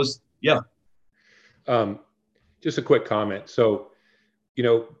mother-in-law was, yeah. Just a quick comment. So,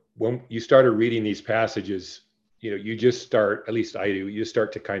 when you started reading these passages, you just start, at least I do, you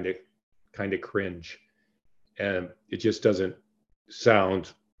start to kind of cringe. And it just doesn't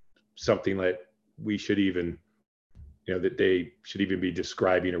sound something that we should even, that they should even be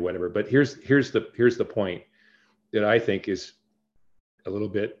describing or whatever. But here's the point that I think is a little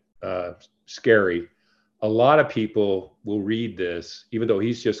bit scary. A lot of people will read this, even though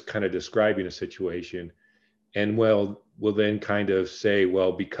he's just kind of describing a situation, and will then kind of say,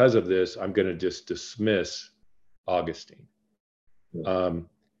 well, because of this, I'm going to just dismiss Augustine.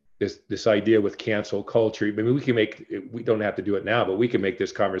 This idea with cancel culture. I mean, we don't have to do it now, but we can make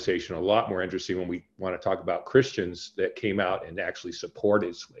this conversation a lot more interesting when we want to talk about Christians that came out and actually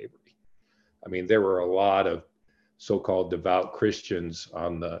supported slavery. I mean, there were a lot of so-called devout Christians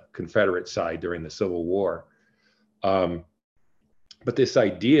on the Confederate side during the Civil War. But this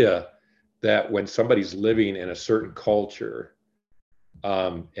idea that when somebody's living in a certain culture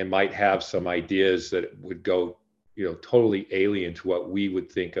and might have some ideas that would go, totally alien to what we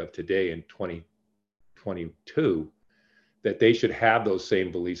would think of today in 2022, that they should have those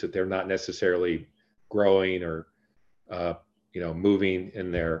same beliefs, that they're not necessarily growing or, moving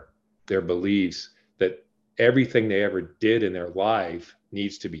in their beliefs, that everything they ever did in their life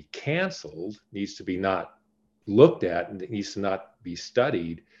needs to be canceled, needs to be not looked at, and it needs to not be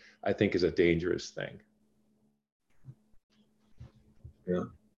studied, I think is a dangerous thing. Yeah.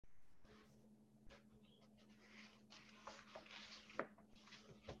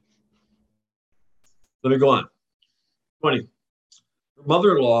 Let me go on. 20. Her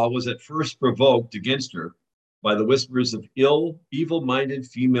mother-in-law was at first provoked against her by the whispers of evil-minded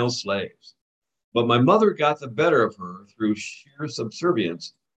female slaves. But my mother got the better of her through sheer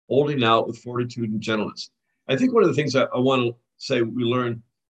subservience, holding out with fortitude and gentleness. I think one of the things I want to say we learn,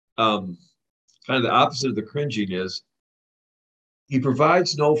 kind of the opposite of the cringing, is he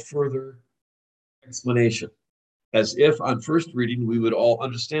provides no further explanation, as if on first reading we would all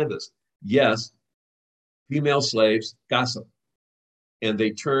understand this. Yes, female slaves gossip, and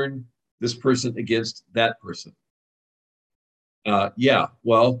they turn this person against that person.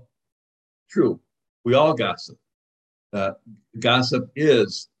 Well, true. We all gossip. Gossip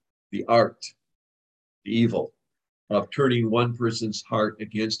is the art, the evil of turning one person's heart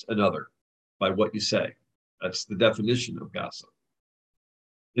against another by what you say. That's the definition of gossip.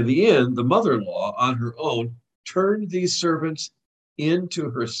 In the end, the mother-in-law on her own turned these servants into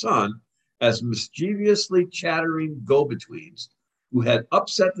her son as mischievously chattering go-betweens who had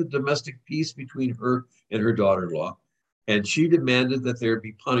upset the domestic peace between her and her daughter-in-law, and she demanded that there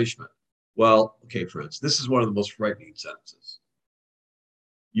be punishment. Well, okay, friends, this is one of the most frightening sentences.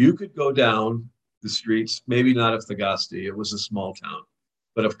 You could go down the streets, maybe not of Thagaste, it was a small town,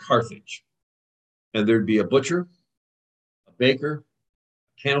 but of Carthage, and there'd be a butcher, a baker,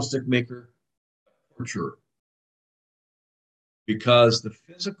 a candlestick maker, a torturer. because the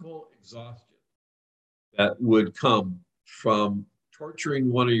physical exhaustion that would come from torturing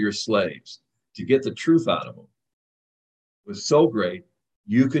one of your slaves to get the truth out of them was so great,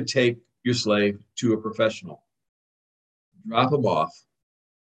 you could take your slave to a professional, drop him off,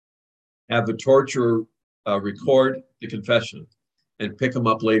 have the torturer record the confession, and pick him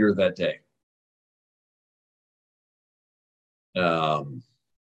up later that day.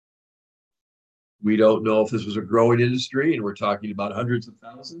 We don't know if this was a growing industry and we're talking about hundreds of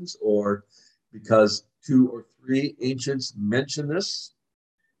thousands, or because 2 or 3 ancients mention this,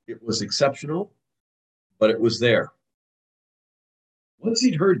 it was exceptional, but it was there. Once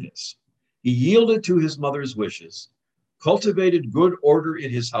he'd heard this, he yielded to his mother's wishes, cultivated good order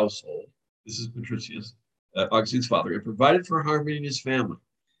in his household. This is Patricius, Augustine's father, and provided for harmony in his family.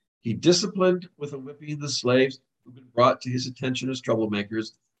 He disciplined with a whipping the slaves who'd been brought to his attention as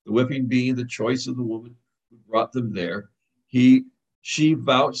troublemakers, the whipping being the choice of the woman who brought them there. She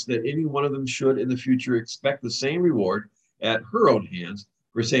vouched that any one of them should in the future expect the same reward at her own hands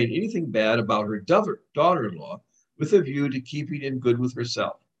for saying anything bad about her daughter-in-law with a view to keeping in good with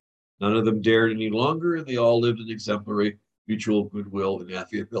herself. None of them dared any longer, and they all lived in exemplary mutual goodwill and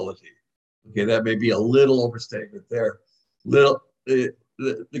affability. Okay, that may be a little overstatement there. The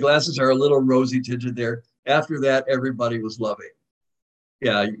glasses are a little rosy tinted there. After that, everybody was loving.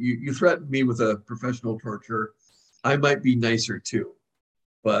 Yeah, you threatened me with a professional torturer. I might be nicer too,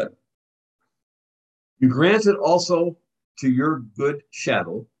 but you granted also to your good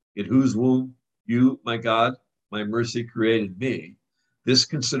shadow, in whose womb you, my God, my mercy created me, this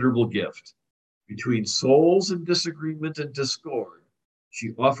considerable gift. Between souls in disagreement and discord,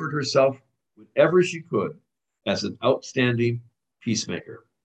 she offered herself whenever she could as an outstanding peacemaker.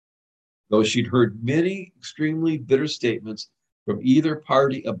 Though she'd heard many extremely bitter statements from either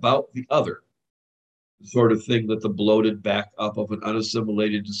party about the other, the sort of thing that the bloated back up of an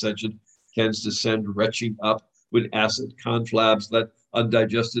unassimilated dissension tends to send retching up when acid conflabs let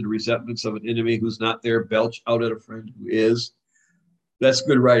undigested resentments of an enemy who's not there belch out at a friend who is. That's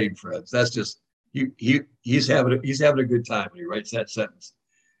good writing, friends. That's just he's having a good time when he writes that sentence.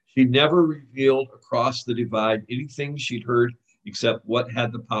 She never revealed across the divide anything she'd heard except what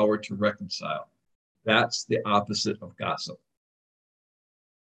had the power to reconcile. That's the opposite of gossip.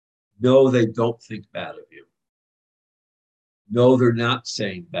 No, they don't think bad of you. No, they're not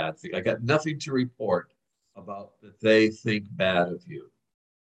saying bad things. I got nothing to report about that they think bad of you.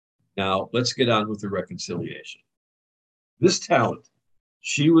 Now, let's get on with the reconciliation. This talent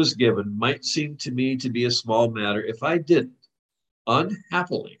she was given might seem to me to be a small matter if I didn't,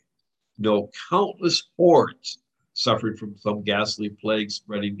 unhappily, know countless hordes suffered from some ghastly plague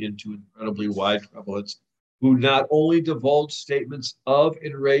spreading into incredibly wide prevalence, who not only divulged statements of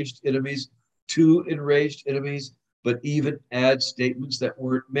enraged enemies to enraged enemies, but even add statements that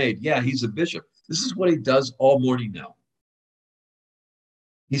weren't made. Yeah, he's a bishop. This is what he does all morning now.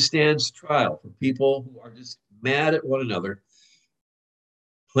 He stands trial for people who are just mad at one another,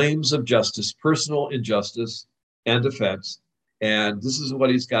 claims of justice, personal injustice and defense. And this is what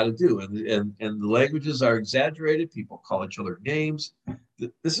he's got to do. And the languages are exaggerated. People call each other names.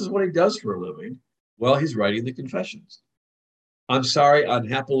 This is what he does for a living while he's writing the confessions. I'm sorry,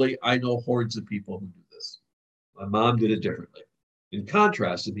 unhappily, I know hordes of people who do this. My mom did it differently. In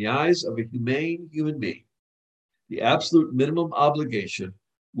contrast, in the eyes of a humane human being, the absolute minimum obligation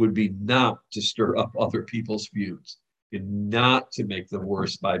would be not to stir up other people's feuds and not to make them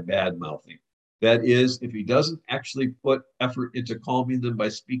worse by bad mouthing. That is, if he doesn't actually put effort into calming them by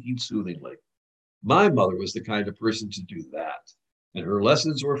speaking soothingly. My mother was the kind of person to do that. And her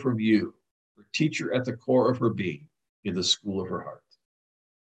lessons were from you, her teacher at the core of her being, in the school of her heart.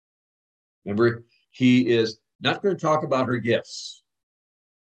 Remember, he is not going to talk about her gifts.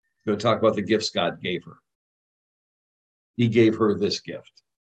 He's going to talk about the gifts God gave her. He gave her this gift.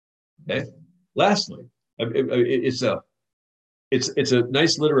 Okay. Lastly, it's a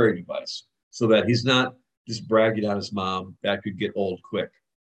nice literary device so that he's not just bragging on his mom. That could get old quick.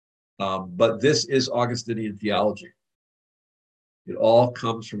 But this is Augustinian theology. It all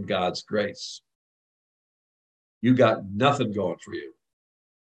comes from God's grace. You got nothing going for you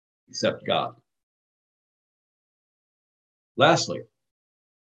except God. Lastly,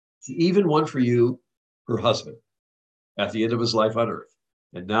 she even won for you her husband at the end of his life on earth.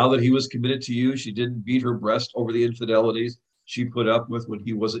 And now that he was committed to you, she didn't beat her breast over the infidelities she put up with when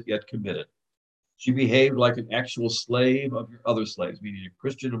he wasn't yet committed. She behaved like an actual slave of your other slaves, meaning a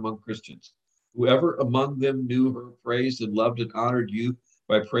Christian among Christians. Whoever among them knew her praised and loved and honored you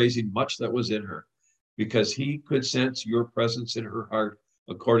by praising much that was in her, because he could sense your presence in her heart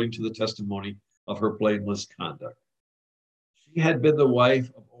according to the testimony of her blameless conduct. She had been the wife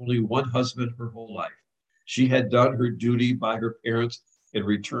of only one husband her whole life. She had done her duty by her parents in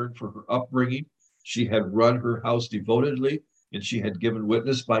return for her upbringing. She had run her house devotedly, and she had given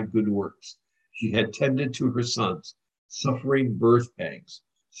witness by good works. She had tended to her sons, suffering birth pangs,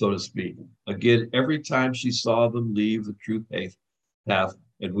 so to speak. Again, every time she saw them leave the true path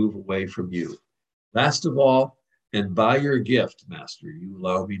and move away from you. Last of all, and by your gift, Master, you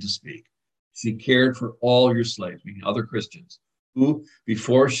allow me to speak. She cared for all your slaves, meaning other Christians, who,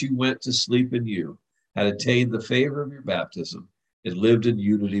 before she went to sleep in you, had attained the favor of your baptism and lived in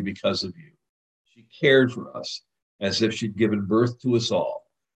unity because of you. She cared for us as if she'd given birth to us all,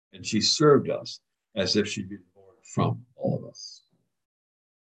 and she served us as if she'd been born from all of us.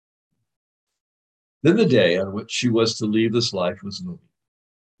 Then the day on which she was to leave this life was looming,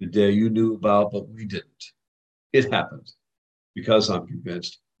 the day you knew about, but we didn't. It happened because I'm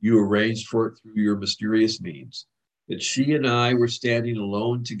convinced you arranged for it through your mysterious means, that she and I were standing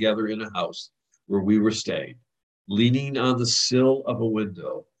alone together in a house where we were staying, leaning on the sill of a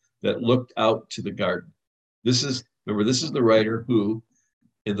window that looked out to the garden. This is the writer who,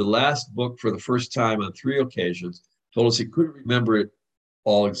 in the last book for the first time on 3 occasions, told us he couldn't remember it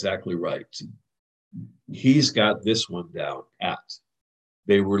all exactly right. He's got this one down pat.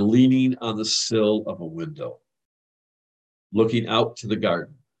 They were leaning on the sill of a window, looking out to the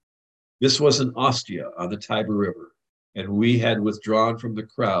garden. This was in Ostia on the Tiber River, and we had withdrawn from the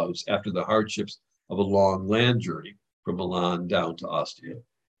crowds after the hardships of a long land journey from Milan down to Ostia,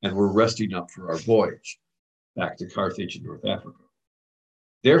 and were resting up for our voyage back to Carthage in North Africa.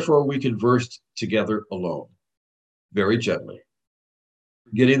 Therefore, we conversed together alone, very gently,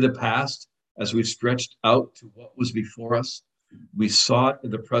 forgetting the past as we stretched out to what was before us. We sought in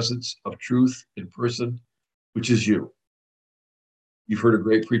the presence of truth in person, which is you. You've heard a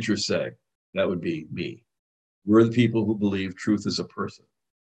great preacher say, that would be me. We're the people who believe truth is a person.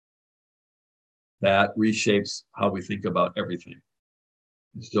 That reshapes how we think about everything.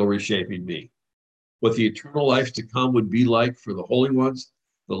 It's still reshaping me. What the eternal life to come would be like for the holy ones,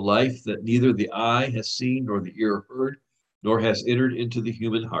 the life that neither the eye has seen nor the ear heard, nor has entered into the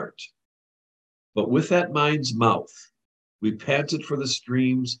human heart. But with that mind's mouth, we panted for the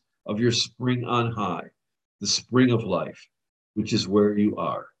streams of your spring on high, the spring of life, which is where you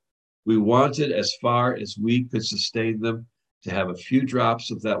are. We wanted, as far as we could sustain them, to have a few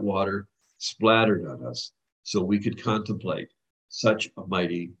drops of that water splattered on us so we could contemplate such a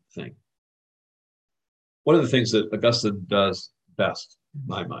mighty thing. One of the things that Augustine does best, in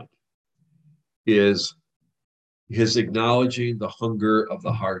my mind, is his acknowledging the hunger of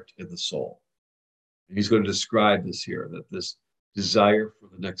the heart and the soul. And he's going to describe this here, that this desire for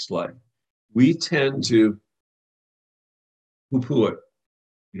the next life. We tend to poo-poo it,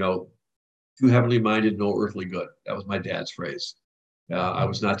 too heavenly minded, no earthly good. That was my dad's phrase. I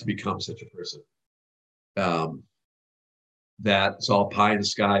was not to become such a person. That's all pie in the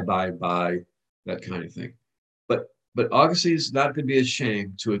sky, by and by, that kind of thing. But Augustine's not going to be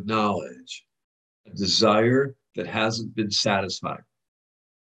ashamed to acknowledge a desire that hasn't been satisfied.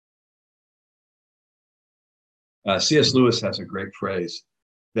 C.S. Lewis has a great phrase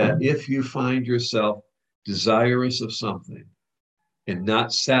that if you find yourself desirous of something and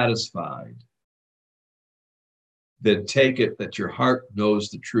not satisfied, then take it that your heart knows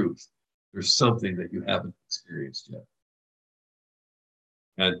the truth. There's something that you haven't experienced yet.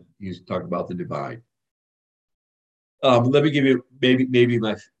 And he's talking about the divine. Let me give you maybe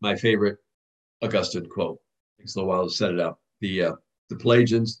my favorite Augustine quote. Takes a little while to set it up. The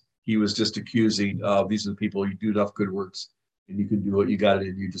Pelagians, he was just accusing, these are the people, you do enough good works and you can do it, you got it,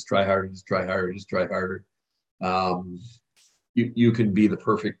 and you just try harder, just try harder, just try harder. You can be a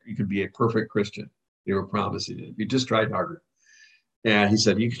perfect Christian. They were promising it. You just tried harder. And he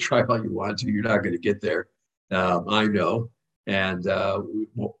said, you can try all you want to, you're not going to get there. I know. And we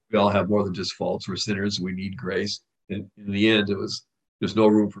all have more than just faults. We're sinners. We need grace. And in the end, there's no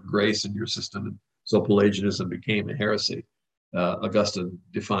room for grace in your system. And so Pelagianism became a heresy. Augustine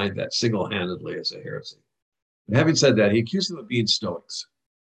defined that single-handedly as a heresy. But having said that, he accused them of being Stoics.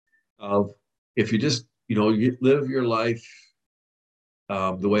 Of if you just, you live your life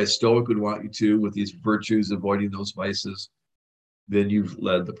the way a Stoic would want you to, with these virtues, avoiding those vices, then you've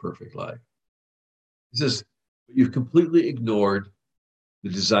led the perfect life. He says, you've completely ignored the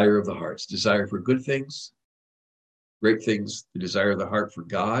desire of the heart's desire for good things, great things, the desire of the heart for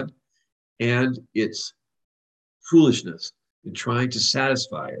God, and its foolishness in trying to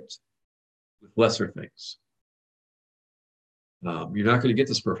satisfy it with lesser things. You're not going to get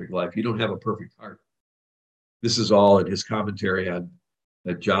this perfect life. You don't have a perfect heart. This is all in his commentary on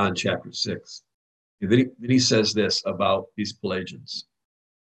John chapter 6. And then he says this about these Pelagians.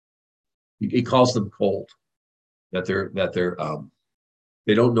 He calls them cold, that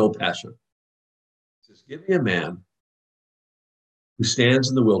they don't know passion. He says, give me a man who stands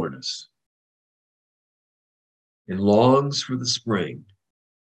in the wilderness and longs for the spring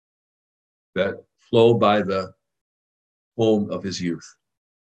that flow by the home of his youth.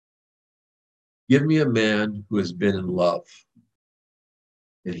 Give me a man who has been in love,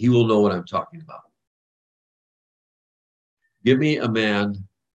 and he will know what I'm talking about. Give me a man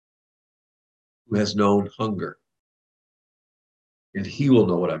who has known hunger, and he will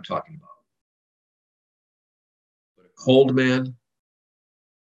know what I'm talking about. But a cold man,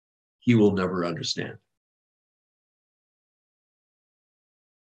 he will never understand.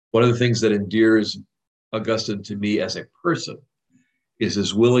 One of the things that endears Augustine to me as a person is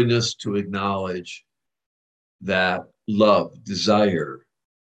his willingness to acknowledge that love, desire,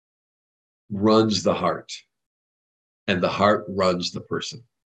 runs the heart, and the heart runs the person.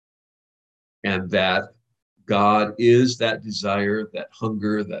 And that God is that desire, that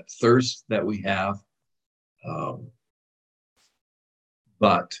hunger, that thirst that we have.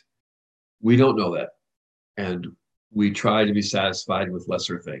 But we don't know that. And we try to be satisfied with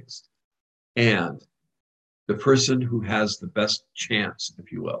lesser things. And the person who has the best chance,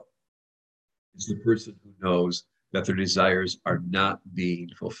 if you will, is the person who knows that their desires are not being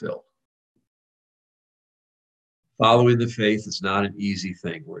fulfilled. Following the faith is not an easy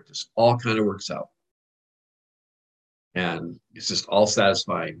thing where it just all kind of works out. And it's just all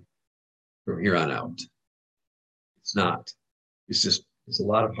satisfying from here on out. It's not. It's a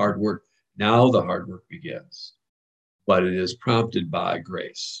lot of hard work. Now the hard work begins. But it is prompted by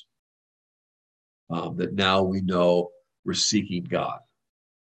grace. That now we know we're seeking God.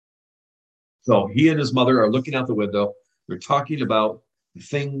 So he and his mother are looking out the window. They're talking about the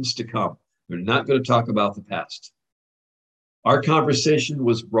things to come. They're not going to talk about the past. Our conversation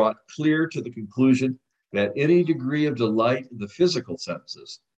was brought clear to the conclusion that any degree of delight in the physical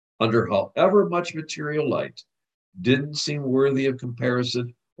senses, under however much material light, didn't seem worthy of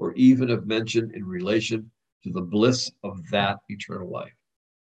comparison or even of mention in relation to the bliss of that eternal life.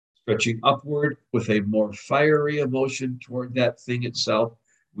 Stretching upward with a more fiery emotion toward that thing itself,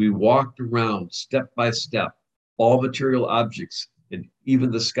 we walked around step by step all material objects and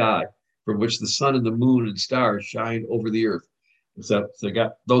even the sky, from which the sun and the moon and stars shine over the earth. So they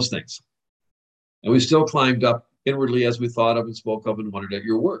got those things. And we still climbed up inwardly as we thought of and spoke of and wondered at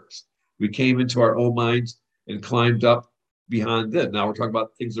your works. We came into our own minds and climbed up beyond them. Now we're talking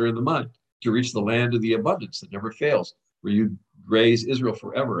about things that are in the mud to reach the land of the abundance that never fails, where you graze Israel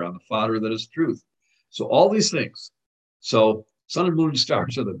forever on the fodder that is truth. So all these things. So sun and moon and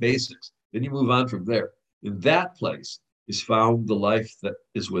stars are the basics. Then you move on from there. In that place is found the life that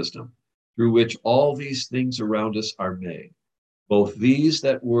is wisdom, through which all these things around us are made, both these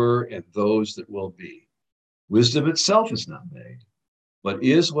that were and those that will be. Wisdom itself is not made, but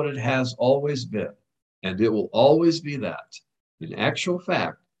is what it has always been, and it will always be that. In actual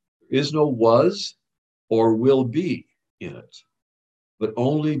fact, there is no was or will be in it, but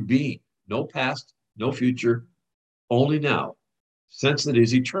only being, no past, no future, only now, since it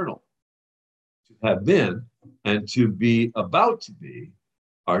is eternal. To have been and to be about to be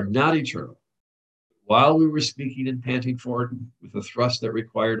are not eternal. While we were speaking and panting for it with a thrust that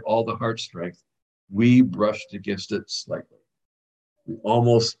required all the heart strength, we brushed against it slightly. We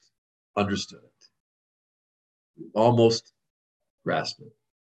almost understood it. We almost grasped it.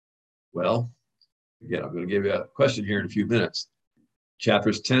 Well, again, I'm going to give you a question here in a few minutes.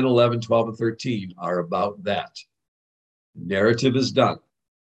 Chapters 10, 11, 12, and 13 are about that. The narrative is done.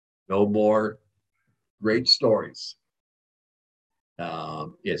 No more great stories.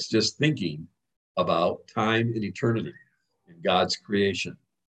 It's just thinking about time and eternity and God's creation.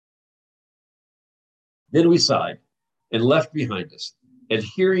 Then we sighed and left behind us,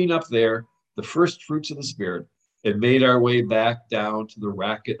 adhering up there the first fruits of the Spirit, and made our way back down to the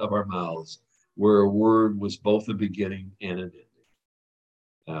racket of our mouths, where a word was both a beginning and an ending.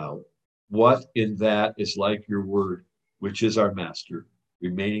 Now, what in that is like your word, which is our master,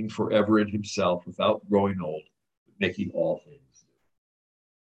 remaining forever in himself without growing old, but making all things new.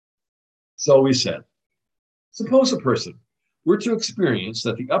 So we said, suppose a person were to experience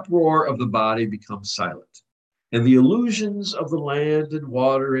that the uproar of the body becomes silent, and the illusions of the land and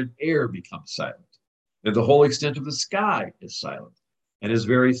water and air become silent, and the whole extent of the sky is silent, and his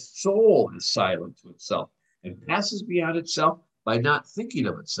very soul is silent to itself, and passes beyond itself by not thinking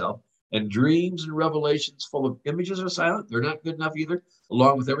of itself, and dreams and revelations full of images are silent. They're not good enough either,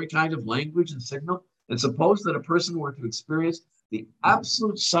 along with every kind of language and signal. And suppose that a person were to experience the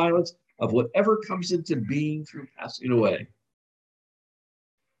absolute silence of whatever comes into being through passing away.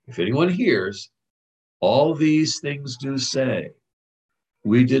 If anyone hears, all these things do say,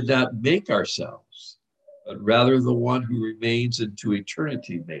 we did not make ourselves, but rather the one who remains into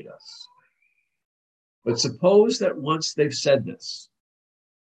eternity made us. But suppose that once they've said this,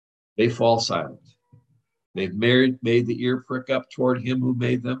 they fall silent. They've made the ear prick up toward him who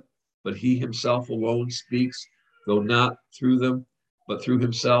made them, but he himself alone speaks, though not through them, but through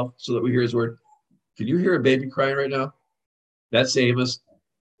himself, so that we hear his word. Can you hear a baby crying right now? That's Amos.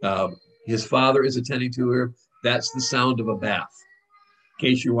 His father is attending to her. That's the sound of a bath, in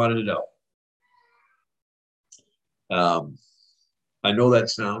case you wanted to know. I know that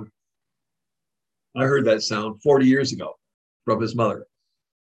sound. I heard that sound 40 years ago from his mother.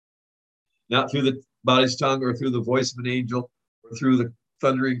 Not through the body's tongue or through the voice of an angel or through the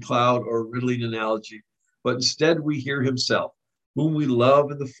thundering cloud or riddling analogy, but instead we hear himself, whom we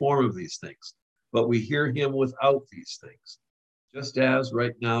love in the form of these things, but we hear him without these things, just as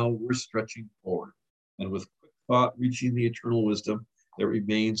right now we're stretching forward and with quick thought reaching the eternal wisdom that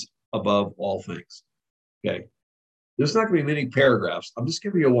remains above all things. Okay, there's not going to be many paragraphs. I'm just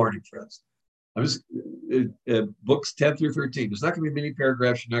giving you a warning, friends. I'm just books 10 through 13. There's not going to be many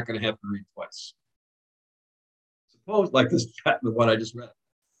paragraphs you're not going to have to read twice. Suppose, like this, the one I just read.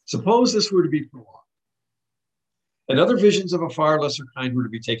 Suppose this were to be prolonged, and other visions of a far lesser kind were to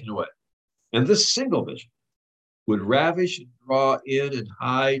be taken away, and this single vision would ravish and draw in and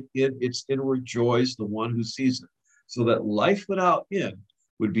hide in its inward joys the one who sees it, so that life without end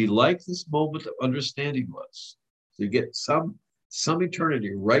would be like this moment of understanding was. So you get some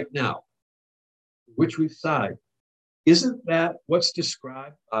eternity right now, which we've sighed. Isn't that what's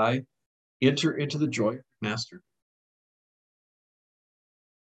described by enter into the joy of the master?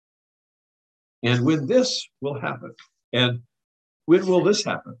 And when this will happen, and when will this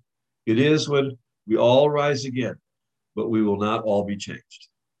happen? It is when we all rise again, but we will not all be changed.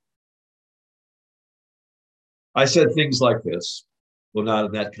 I said things like this, well, not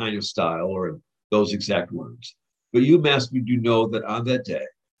in that kind of style or in those exact words, but you, Master, do know that on that day,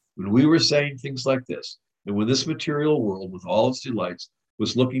 when we were saying things like this, and when this material world with all its delights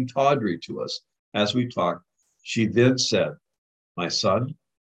was looking tawdry to us as we talked, she then said, my son,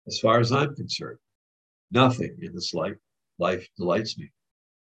 as far as I'm concerned, nothing in this life delights me.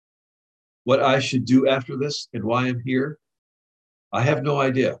 What I should do after this and why I'm here, I have no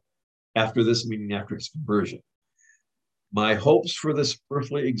idea. After this, meaning after his conversion. My hopes for this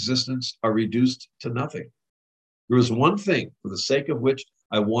earthly existence are reduced to nothing. There was one thing for the sake of which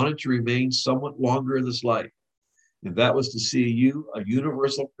I wanted to remain somewhat longer in this life, and that was to see you a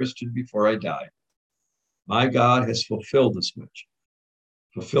universal Christian before I died. My God has fulfilled this wish,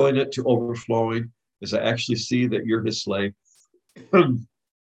 fulfilling it to overflowing as I actually see that you're his slave,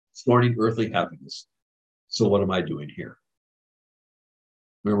 scorning earthly happiness. So what am I doing here?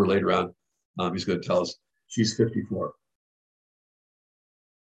 Remember later on, he's going to tell us she's 54.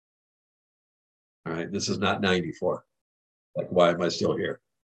 All right, this is not 94. Like, why am I still here?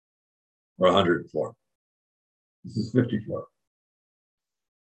 Or 104. This is 54.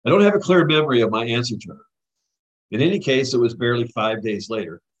 I don't have a clear memory of my answer to her. In any case, it was barely 5 days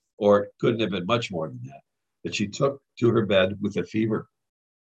later, or it couldn't have been much more than that she took to her bed with a fever.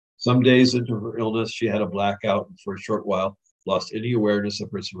 Some days into her illness, she had a blackout and for a short while lost any awareness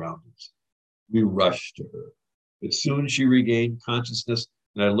of her surroundings. We rushed to her, but soon she regained consciousness,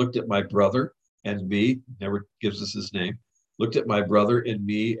 and I looked at my brother and me, never gives us his name, looked at my brother and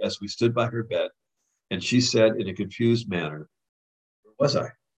me as we stood by her bed, and she said in a confused manner, where was I?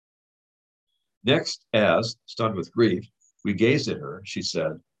 Next, as, stunned with grief, we gazed at her, she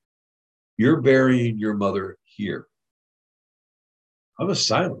said, you're burying your mother here. I was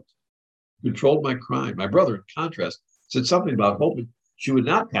silent, controlled my crying. My brother, in contrast, said something about hoping she would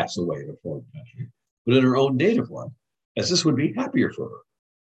not pass away in a foreign country, but in her own native one, as this would be happier for her.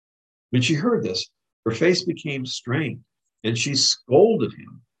 When she heard this, her face became strained, and she scolded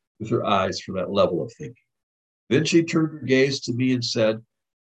him with her eyes for that level of thinking. Then she turned her gaze to me and said,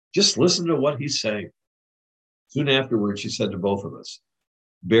 just listen to what he's saying. Soon afterwards, she said to both of us,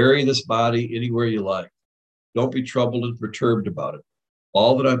 bury this body anywhere you like. Don't be troubled and perturbed about it.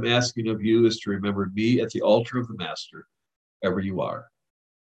 All that I'm asking of you is to remember me at the altar of the Master, wherever you are.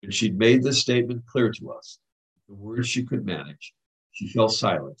 And she'd made this statement clear to us. The words she could manage. She fell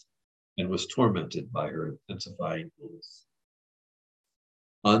silent and was tormented by her intensifying illness.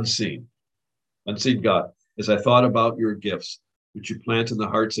 Unseen God, as I thought about your gifts, which you plant in the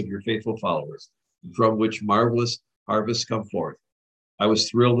hearts of your faithful followers, and from which marvelous harvests come forth, I was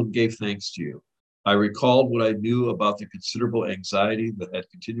thrilled and gave thanks to you. I recalled what I knew about the considerable anxiety that had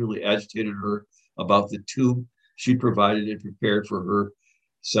continually agitated her about the tomb she provided and prepared for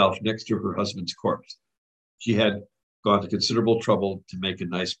herself next to her husband's corpse. She had gone to considerable trouble to make a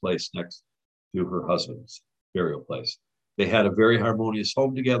nice place next to her husband's burial place. They had a very harmonious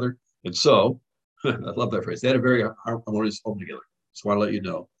home together. And so, I love that phrase, they had a very harmonious home together. Just want to let you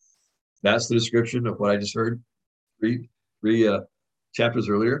know. That's the description of what I just heard three chapters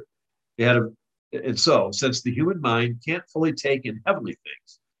earlier. They had and so, since the human mind can't fully take in heavenly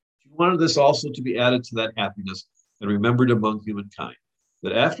things, she wanted this also to be added to that happiness and remembered among humankind,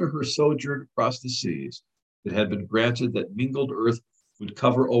 that after her sojourn across the seas, it had been granted that mingled earth would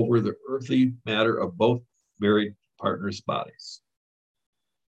cover over the earthly matter of both married partners' bodies.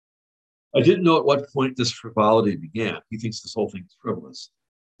 I didn't know at what point this frivolity began. He thinks this whole thing is frivolous.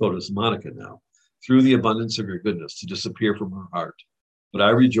 So does Monica now. Through the abundance of your goodness to disappear from her heart. But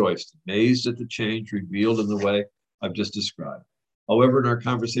I rejoiced, amazed at the change revealed in the way I've just described. However, in our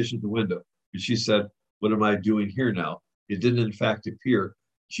conversation at the window, when she said, "What am I doing here now?" It didn't in fact appear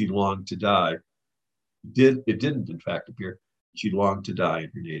she longed to die. It didn't in fact appear she longed to die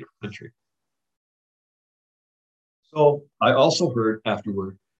in her native country. So I also heard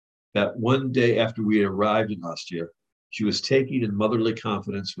afterward that one day after we had arrived in Ostia, she was taking in motherly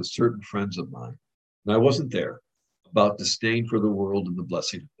confidence with certain friends of mine, and I wasn't there, about disdain for the world and the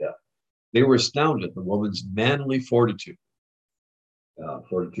blessing of death. They were astounded at the woman's manly fortitude.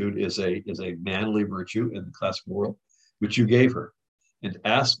 Fortitude is a manly virtue in the classical world, which you gave her, and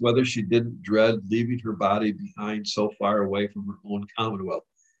asked whether she didn't dread leaving her body behind so far away from her own commonwealth.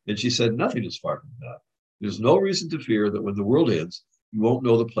 And she said, nothing is far from that. There's no reason to fear that when the world ends, you won't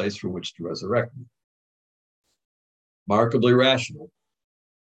know the place for which to resurrect me. Remarkably rational.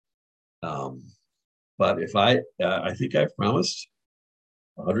 But if I think I've promised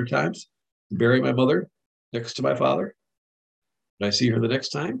 100 times to bury my mother next to my father, when I see her the next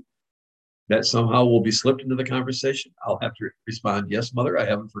time, that somehow will be slipped into the conversation. I'll have to respond, yes, mother, I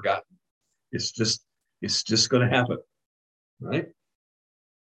haven't forgotten. It's just going to happen, right?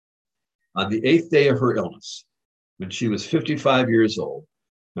 On the 8th day of her illness, when she was 55 years old,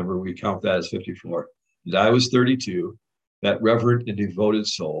 remember we count that as 54, and I was 32, that reverent and devoted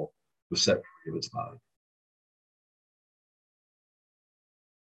soul was set free of its body.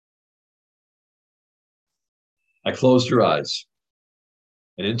 I closed her eyes,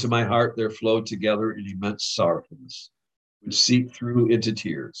 and into my heart there flowed together an immense sorrowfulness, which seeped through into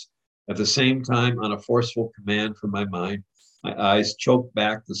tears. At the same time, on a forceful command from my mind, my eyes choked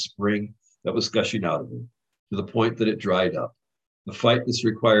back the spring that was gushing out of me, to the point that it dried up. The fight this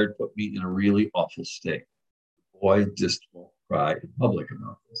required put me in a really awful state. The boy just won't cry in public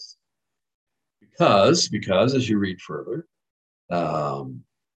about this. Because as you read further,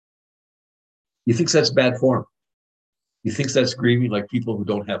 he thinks that's bad form. He thinks that's grieving like people who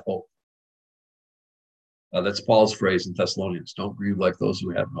don't have hope. That's Paul's phrase in Thessalonians, don't grieve like those who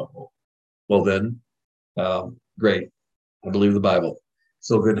have no hope. Well then, great, I believe the Bible.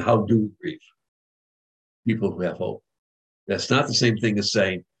 So then how do we grieve? People who have hope. That's not the same thing as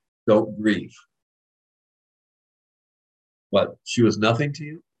saying, don't grieve. What, she was nothing to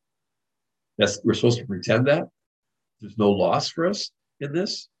you? We're supposed to pretend that? There's no loss for us in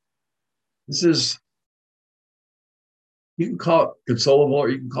this? This is, you can call it consolable or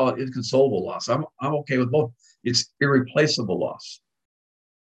you can call it inconsolable loss. I'm okay with both. It's irreplaceable loss.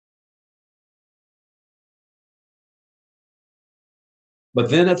 But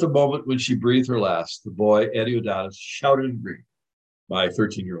then at the moment when she breathed her last, the boy, Adeodatus, shouted in grief. My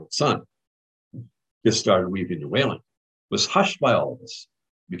 13-year-old son just started weeping and wailing, was hushed by all of us,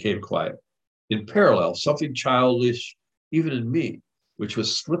 became quiet. In parallel, something childish, even in me, which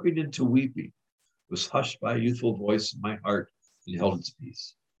was slipping into weeping, was hushed by a youthful voice in my heart and held its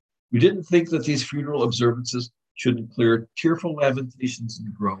peace. We didn't think that these funeral observances shouldn't clear tearful lamentations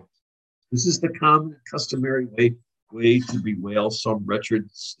and groans. This is the common and customary way to bewail some wretched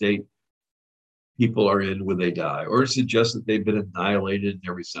state people are in when they die, or suggest that they've been annihilated in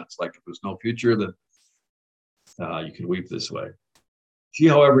every sense. Like if there's no future, then you can weep this way. She,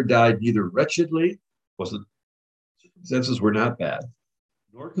 however, died neither wretchedly, circumstances were not bad,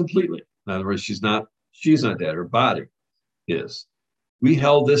 nor completely. In other words, she's not dead, her body is. We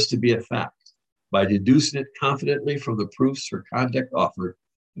held this to be a fact by deducing it confidently from the proofs her conduct offered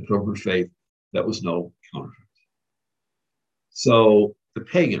and from her faith that was no counterfeit. So the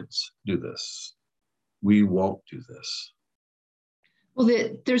pagans do this. We won't do this. Well,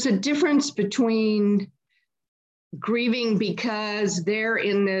 there's a difference between grieving because they're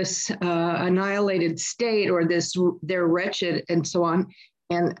in this annihilated state or they're wretched and so on,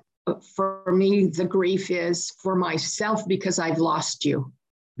 and for me, the grief is for myself because I've lost you.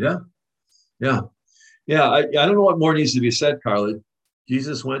 Yeah. Yeah. Yeah. I don't know what more needs to be said, Carly.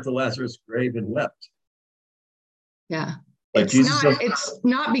 Jesus went to Lazarus' grave and wept. Yeah. Like It's Jesus not, it's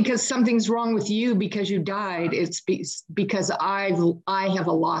not because something's wrong with you because you died. It's because I have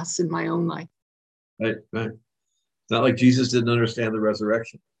a loss in my own life. Right. It's not like Jesus didn't understand the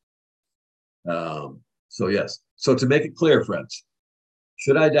resurrection. So yes. So to make it clear, friends,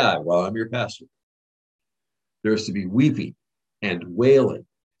 should I die while I'm your pastor, there's to be weeping and wailing,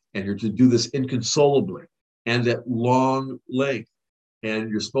 and you're to do this inconsolably and at long length. And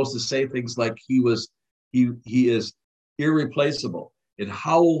you're supposed to say things like he is irreplaceable, and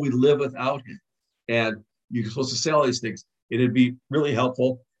how will we live without him? And you're supposed to say all these things. It'd be really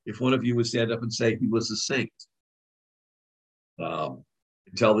helpful if one of you would stand up and say he was a saint.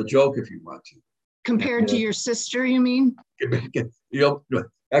 Tell the joke if you want to. Compared to your sister, you mean?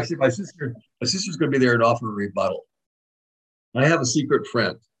 Actually, my sister's going to be there and offer a rebuttal. I have a secret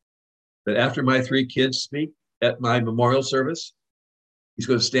friend that after my 3 kids speak at my memorial service, he's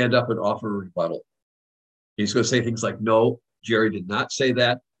going to stand up and offer a rebuttal. He's going to say things like, no, Jerry did not say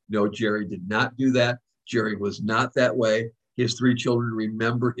that. No, Jerry did not do that. Jerry was not that way. His 3 children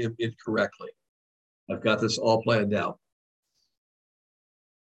remember him incorrectly. I've got this all planned out.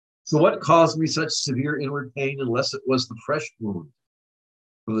 So what caused me such severe inward pain unless it was the fresh wound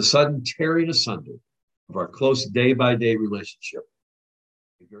from the sudden tearing asunder of our close day-by-day relationship,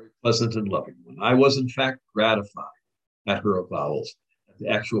 a very pleasant and loving one. I was in fact gratified at her avowals, at the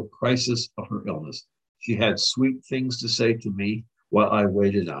actual crisis of her illness. She had sweet things to say to me while I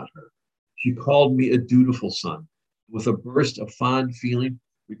waited on her. She called me a dutiful son. With a burst of fond feeling,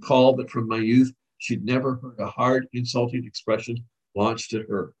 recalled that from my youth she'd never heard a hard, insulting expression launched at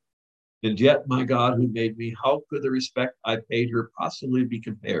her. And yet, my God, who made me, how could the respect I paid her possibly be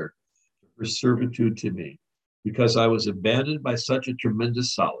compared to her servitude to me? Because I was abandoned by such a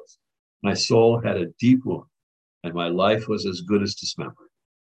tremendous solace. My soul had a deep wound, and my life was as good as dismembered,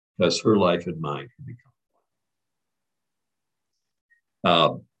 because her life and mine had become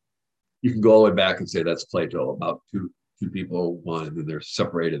one. You can go all the way back and say that's Plato, about two people, one, and then they're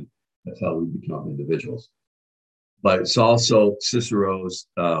separated. That's how we become individuals. But it's also Cicero's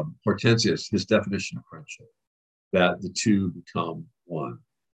Hortensius, his definition of friendship, that the two become one.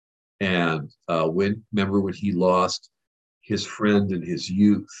 And remember when he lost his friend in his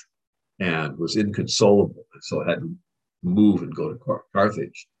youth and was inconsolable, and so had to move and go to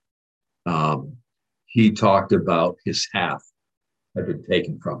Carthage. He talked about his half had been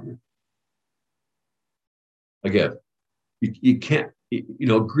taken from him. Again, you can't,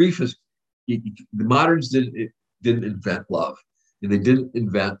 grief is, the moderns didn't invent love, and they didn't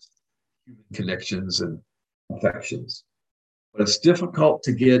invent human connections and affections. But it's difficult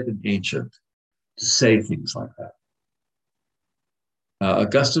to get an ancient to say things like that.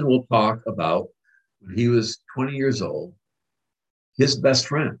 Augustine will talk about when he was 20 years old, his best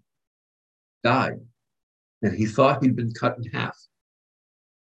friend died, and he thought he'd been cut in half.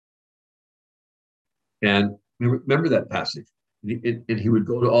 And remember that passage. And he would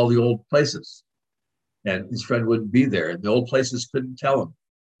go to all the old places, and his friend wouldn't be there. And the old places couldn't tell him,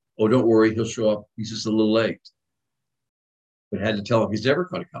 oh, don't worry, he'll show up. He's just a little late. But had to tell him he's never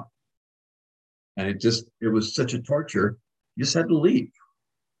going to come. And it was such a torture. You just had to leave.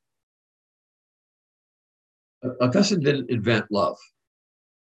 Augustine didn't invent love,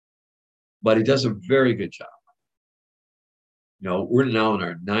 but he does a very good job. We're now in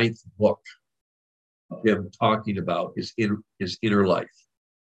our 9th book of him talking about his inner life.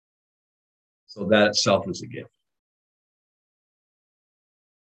 So that itself is a gift.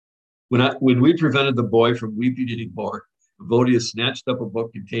 When we prevented the boy from weeping anymore, Vodia snatched up a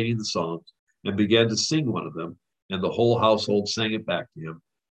book containing the Psalms and began to sing one of them, and the whole household sang it back to him.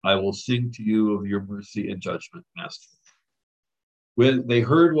 I will sing to you of your mercy and judgment, Master. When they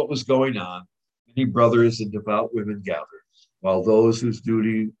heard what was going on, many brothers and devout women gathered, while those whose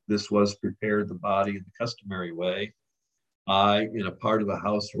duty this was prepared the body in the customary way. I, in a part of the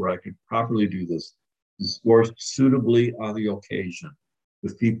house where I could properly do this, discoursed suitably on the occasion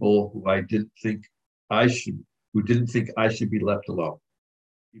with people who didn't think I should be left alone.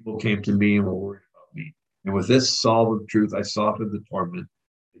 People came to me and were worried about me. And with this solve of truth, I softened the torment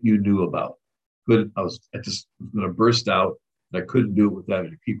that you knew about. I just was going to burst out, and I couldn't do it without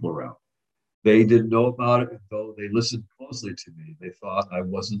any people around. They didn't know about it, and though they listened closely to me, they thought I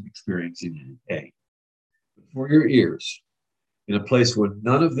wasn't experiencing any pain. But for your ears, in a place where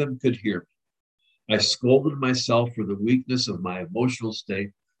none of them could hear me, I scolded myself for the weakness of my emotional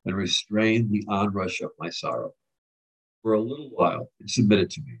state and restrained the onrush of my sorrow. For a little while, it submitted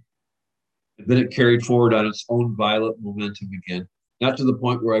to me, And then it carried forward on its own violent momentum again, not to the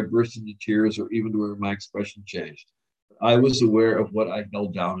point where I burst into tears or even where my expression changed. I was aware of what I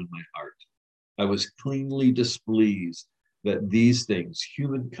held down in my heart. I was cleanly displeased that these things,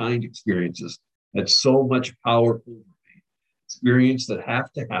 humankind experiences, had so much power over me, experience that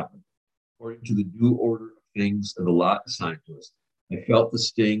have to happen according to the due order of things and the lot assigned to us. I felt the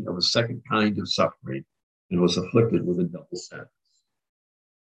sting of a second kind of suffering and was afflicted with a double sadness.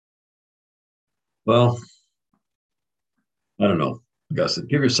 Well, I don't know, Augustine,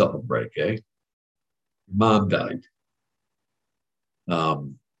 give yourself a break, eh? Your mom died.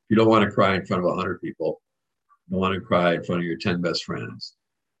 You don't want to cry in front of 100 people. You don't want to cry in front of your 10 best friends.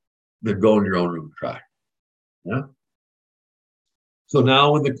 Then go in your own room and cry. Yeah. So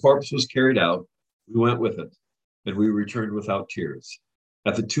now when the corpse was carried out, we went with it, and we returned without tears.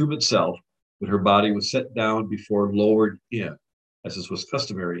 At the tomb itself, when her body was set down before lowered in, as this was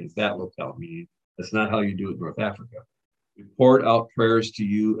customary in that locale, meaning that's not how you do it in North Africa. We poured out prayers to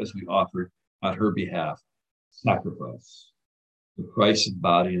you as we offered on her behalf sacrifice. The Christ in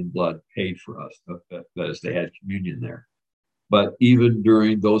body and blood paid for us. That is, they had communion there. But even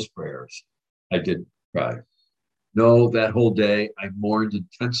during those prayers, I didn't cry. No, that whole day I mourned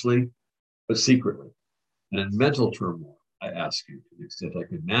intensely, but secretly. And in mental turmoil, I asked you, to the extent I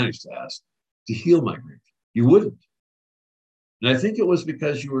could manage to ask, to heal my grief. You wouldn't. And I think it was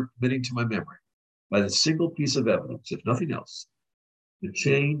because you were committing to my memory, by the single piece of evidence, if nothing else, the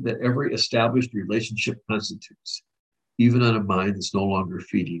chain that every established relationship constitutes, even on a mind that's no longer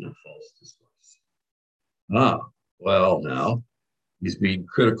feeding on false discourse. Ah, well, now he's being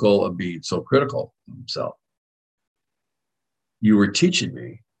critical of being so critical of himself. You were teaching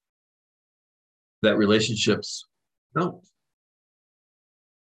me that relationships don't.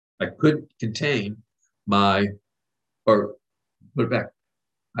 I couldn't contain or put it back.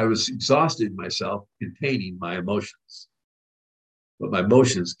 I was exhausted myself containing my emotions, but my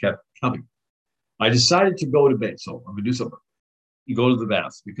emotions kept coming. I decided to go to bed. So I'm going to do something. You go to the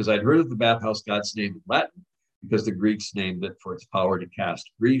baths because I'd heard of the bathhouse God's name in Latin because the Greeks named it for its power to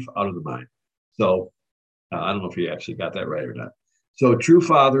cast grief out of the mind. So I don't know if you actually got that right or not. So, true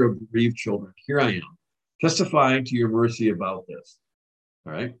Father of bereaved children, here I am, testifying to your mercy about this.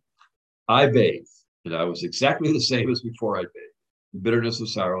 All right. I bathed, and I was exactly the same as before I bathed. The bitterness of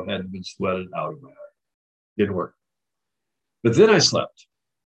sorrow hadn't been sweated out of my heart. Didn't work. But then I slept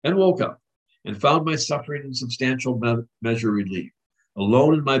and woke up and found my suffering in substantial measure relieved.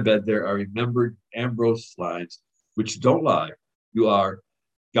 Alone in my bed there, I remembered Ambrose's lines, which don't lie. You are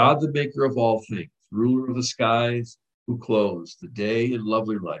God, the maker of all things, ruler of the skies, who clothes the day in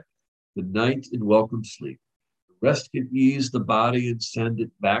lovely light, the night in welcome sleep. The rest can ease the body and send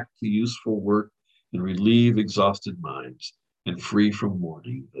it back to useful work and relieve exhausted minds and free from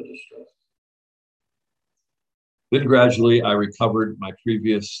mourning the distress. Then gradually I recovered my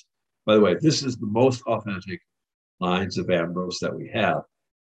previous, by the way, this is the most authentic lines of Ambrose that we have.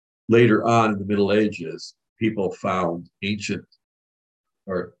 Later on in the Middle Ages, people found ancient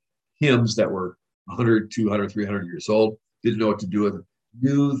or hymns that were 100, 200, 300 years old, didn't know what to do with it,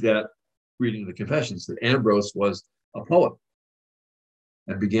 knew that reading the Confessions, that Ambrose was a poet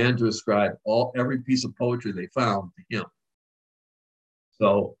and began to ascribe every piece of poetry they found to him.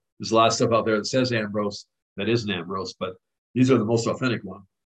 So there's a lot of stuff out there that says Ambrose, that isn't Ambrose, but these are the most authentic ones.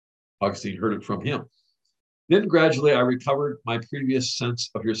 Augustine heard it from him. Then gradually I recovered my previous sense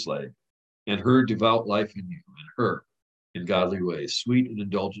of your slave and her devout life in you and her in godly ways, sweet and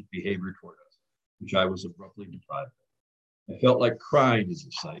indulgent behavior toward us, which I was abruptly deprived of. I felt like crying as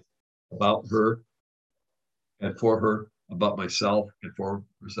a sight about her and for her, about myself and for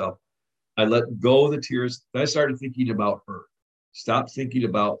herself. I let go of the tears. I started thinking about her. Stopped thinking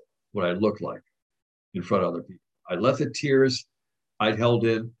about what I looked like in front of other people. I let the tears I'd held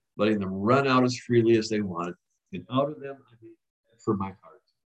in, letting them run out as freely as they wanted. And out of them, I made for my heart,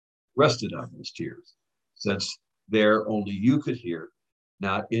 rested on those tears, since there only you could hear,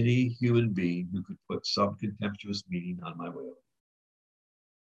 not any human being who could put some contemptuous meaning on my wail.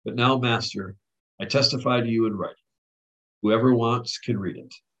 But now, Master, I testify to you in writing. Whoever wants can read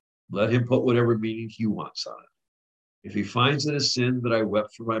it. Let him put whatever meaning he wants on it. If he finds it a sin that I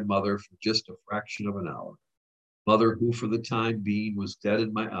wept for my mother for just a fraction of an hour, mother who for the time being was dead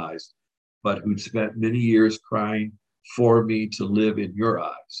in my eyes, but who'd spent many years crying for me to live in your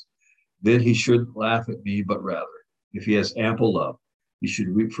eyes, then he shouldn't laugh at me, but rather, if he has ample love, he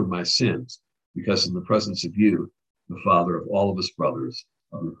should weep for my sins, because in the presence of you, the Father of all of us brothers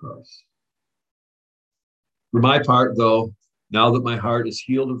of the Christ. For my part, though, now that my heart is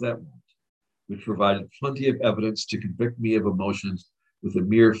healed of that wound, which provided plenty of evidence to convict me of emotions with a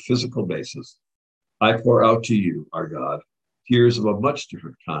mere physical basis, I pour out to you, our God, tears of a much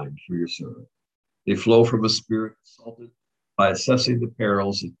different kind for your servant. They flow from a spirit assaulted by assessing the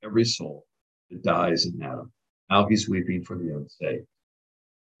perils of every soul that dies in Adam. Now he's weeping for the unsaved.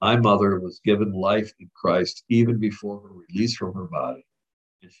 My mother was given life in Christ even before her release from her body,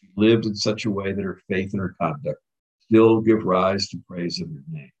 and she lived in such a way that her faith and her conduct still give rise to praise of your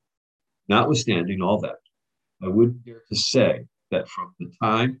name. Notwithstanding all that, I wouldn't dare to say that from the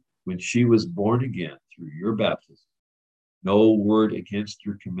time when she was born again through your baptism, no word against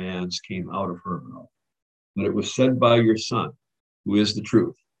your commands came out of her mouth, but it was said by your Son, who is the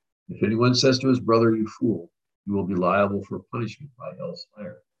truth. If anyone says to his brother, you fool, you will be liable for punishment by hell's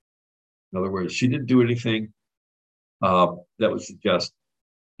fire. In other words, she didn't do anything that would suggest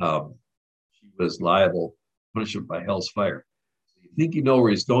she was liable for punishment by hell's fire. So you think you know where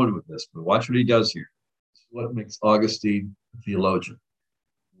he's going with this, but watch what he does here. This is what makes Augustine a theologian.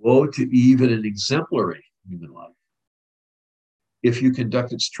 Woe to even an exemplary human life if you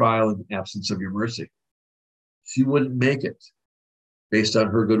conduct its trial in the absence of your mercy. She wouldn't make it based on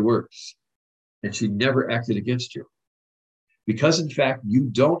her good works, and she never acted against you. Because, in fact, you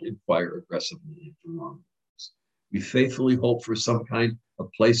don't inquire aggressively into wrong. We faithfully hope for some kind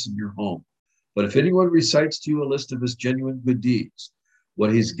of place in your home. But if anyone recites to you a list of his genuine good deeds,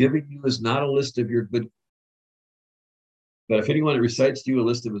 what he's giving you is not a list of your good. But if anyone recites to you a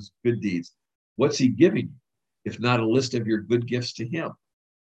list of his good deeds, what's he giving you, if not a list of your good gifts to him?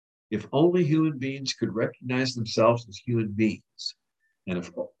 If only human beings could recognize themselves as human beings, and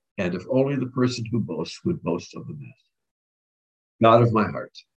if only the person who boasts would boast of the Master. God of my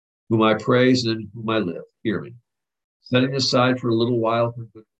heart, whom I praise and in whom I live, hear me. Setting aside for a little while her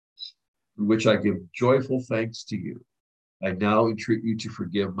goodness, for which I give joyful thanks to you, I now entreat you to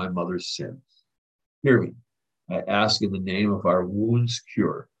forgive my mother's sins. Hear me. I ask in the name of our wounds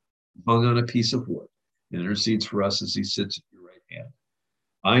cure, hung on a piece of wood, and intercedes for us as he sits at your right hand.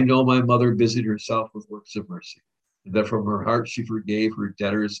 I know my mother busied herself with works of mercy, and that from her heart she forgave her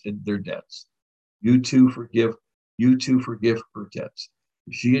debtors and their debts. You too forgive her debts.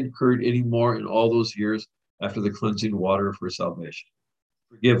 If she incurred any more in all those years after the cleansing water of her salvation,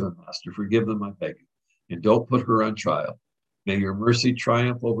 forgive them, Master, forgive them, I beg you, and don't put her on trial. May your mercy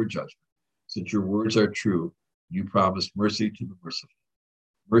triumph over judgment, since your words are true. You promised mercy to the merciful.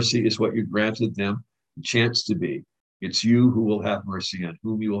 Mercy is what you granted them the chance to be. It's you who will have mercy, on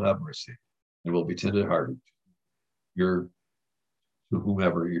whom you will have mercy, and will be tenderhearted to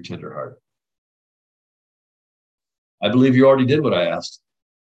whomever you're tenderhearted. I believe you already did what I asked.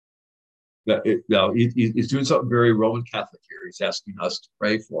 Now, he's doing something very Roman Catholic here. He's asking us to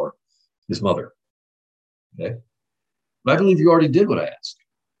pray for his mother. Okay? But I believe you already did what I asked.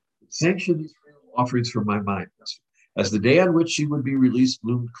 Sanction these offerings from my mind, Master. As the day on which she would be released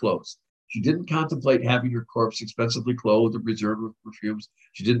loomed close, she didn't contemplate having her corpse expensively clothed or preserved with perfumes.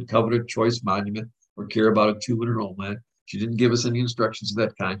 She didn't covet a choice monument or care about a tomb in her homeland. She didn't give us any instructions of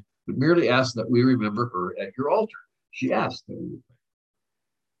that kind, but merely asked that we remember her at your altar. She asked that we would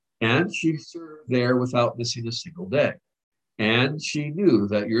pray. And she served there without missing a single day. And she knew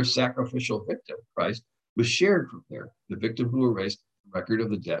that your sacrificial victim, Christ, was shared from there, the victim who erased the record of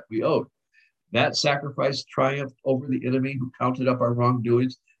the debt we owed. That sacrifice triumphed over the enemy who counted up our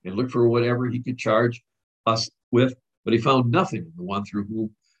wrongdoings and looked for whatever he could charge us with, but he found nothing in the one through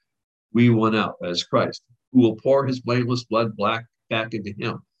whom we won out, that is Christ, who will pour his blameless blood back into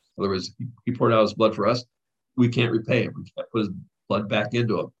him. In other words, he poured out his blood for us. We can't repay him. We can't put his blood back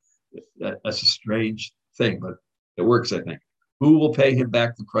into him. That's a strange thing, but it works, I think. Who will pay him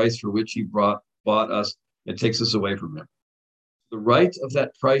back the price for which he bought us and takes us away from him? The right of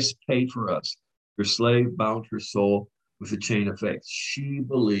that price paid for us. Your slave bound her soul with a chain of faith. She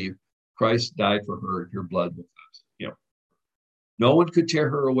believed Christ died for her and your blood with us. No one could tear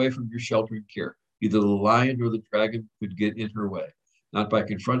her away from your sheltering care. Neither the lion nor the dragon could get in her way, not by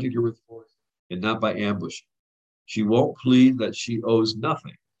confronting her with force and not by ambush. She won't plead that she owes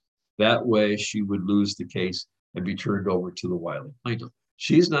nothing. That way she would lose the case and be turned over to the wily plaintiff.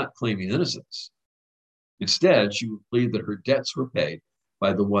 She's not claiming innocence. Instead, she would plead that her debts were paid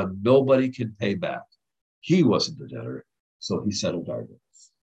by the one nobody can pay back. He wasn't the debtor, so he settled our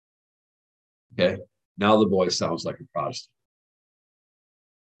debts. Okay, now the boy sounds like a Protestant.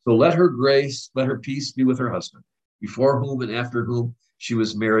 So let her grace, let her peace be with her husband, before whom and after whom she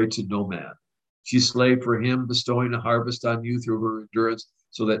was married to no man. She slaved for him, bestowing a harvest on you through her endurance,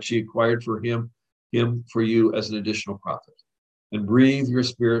 so that she acquired for him for you as an additional profit. And breathe your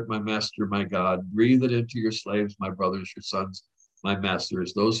spirit, my master, my God. Breathe it into your slaves, my brothers, your sons, my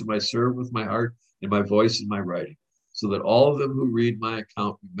masters, those whom I serve with my heart and my voice and my writing, so that all of them who read my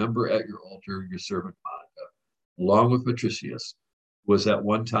account remember at your altar your servant Monica, along with Patricius, who was at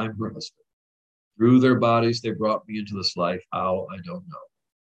one time her husband. Through their bodies they brought me into this life. How, I don't know.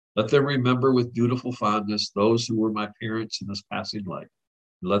 Let them remember with dutiful fondness those who were my parents in this passing life.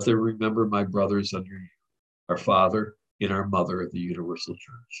 And let them remember my brothers under you, our Father and our Mother at the Universal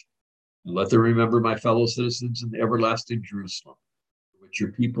Church. And let them remember my fellow citizens in the everlasting Jerusalem, which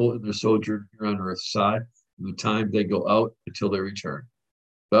your people in their sojourn here on earth sigh from the time they go out until they return.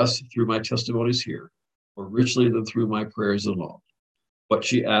 Thus, through my testimonies here, more richly than through my prayers alone, what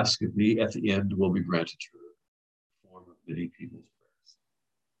she asks of me at the end will be granted to her in the form of many people's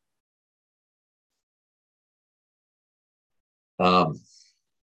prayers.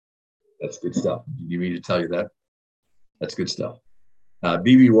 That's good stuff. Do you need me to tell you that? That's good stuff.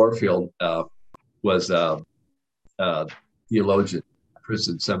 B.B. Warfield was a theologian at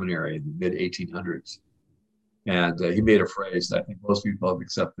Princeton Seminary in the mid-1800s. And he made a phrase that I think most people have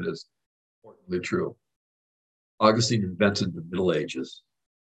accepted as importantly true. Augustine invented the Middle Ages.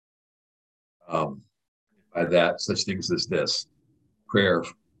 By that, such things as this: prayer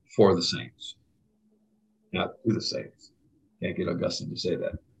for the saints, not to the saints. Can't get Augustine to say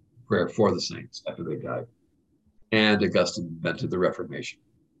that. Prayer for the saints after they died. And Augustine invented the Reformation.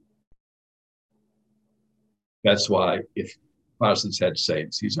 That's why if Protestants had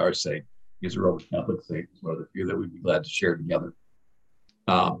saints, he's our saint. He's a Roman Catholic saint, one of the few that we'd be glad to share together.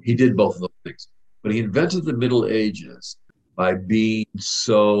 He did both of those things. But he invented the Middle Ages by writing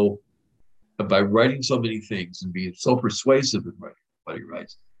so many things and being so persuasive in writing what he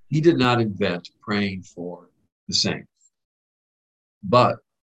writes. He did not invent praying for the saints. But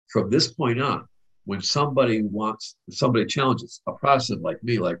from this point on, when somebody challenges a Protestant like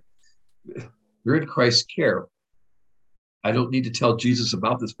me, like, you're in Christ's care, I don't need to tell Jesus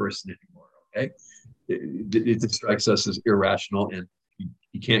about this person anymore, okay? It strikes us as irrational, and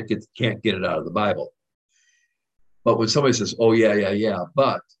you can't get it out of the Bible. But when somebody says, oh, yeah,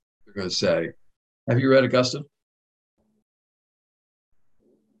 but they're going to say, have you read Augustine?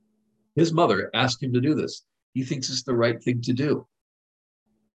 His mother asked him to do this. He thinks it's the right thing to do.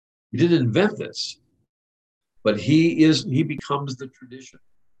 He didn't invent this, but he becomes the tradition.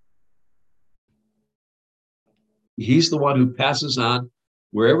 He's the one who passes on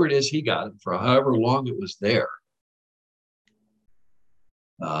wherever it is he got it for however long it was there.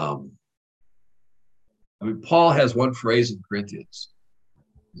 Paul has one phrase in Corinthians.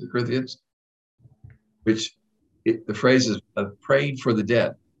 Is it Corinthians? The phrase is praying for the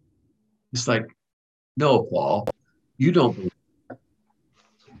dead. It's like, no, Paul, you don't believe that.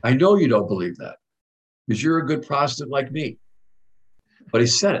 I know you don't believe that because you're a good Protestant like me. But he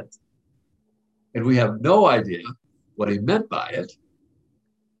said it. And we have no idea what he meant by it.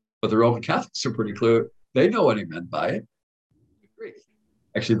 But the Roman Catholics are pretty clear. They know what he meant by it.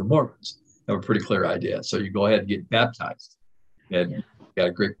 Actually, the Mormons have a pretty clear idea. So you go ahead and get baptized. And you got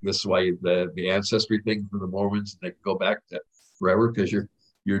a great, this is why the ancestry thing from the Mormons, they can go back to forever because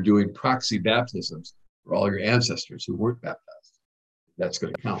you're doing proxy baptisms for all your ancestors who weren't baptized. That's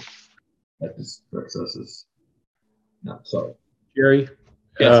going to count. That just strikes us as not so. Jerry,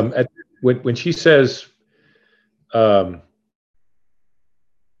 Yes. when she says, I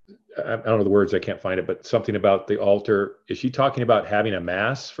don't know the words, I can't find it, but something about the altar, is she talking about having a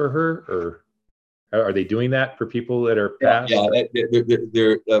mass for her, or are they doing that for people that are passed?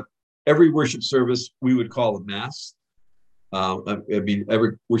 Yeah, every worship service we would call a mass. Every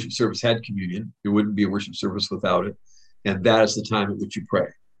worship service had communion. It wouldn't be a worship service without it. And that is the time at which you pray.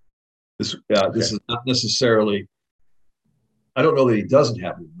 This is not necessarily, I don't know that he doesn't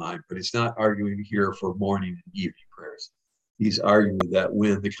have it in mind, but he's not arguing here for morning and evening prayers. He's arguing that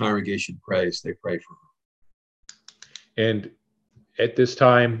when the congregation prays, they pray for her. And at this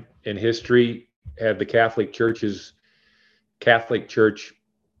time in history, had the Catholic Church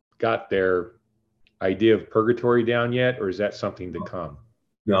got their idea of purgatory down yet, or is that something to come?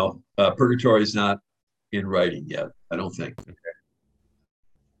 No, purgatory is not in writing yet, I don't think. Okay.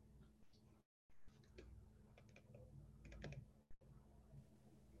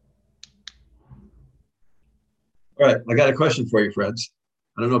 All right, I got a question for you, friends.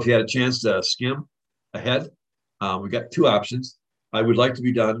 I don't know if you had a chance to skim ahead. We got two options. I would like to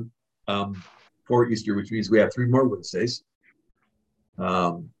be done for Easter, which means we have 3 more Wednesdays.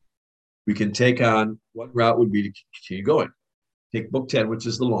 We can take on, one route would be to continue going. Take book 10, which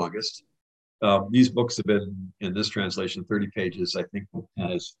is the longest. These books have been, in this translation, 30 pages. I think book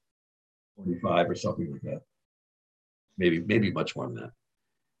 10 is 45 or something like that. Maybe much more than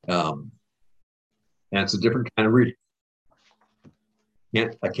that. And it's a different kind of reading.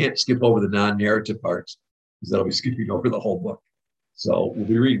 I can't skip over the non-narrative parts. because that'll be skipping over the whole book. So we'll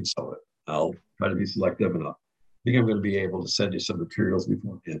be reading some of it. I'll try to be selective enough. I think I'm going to be able to send you some materials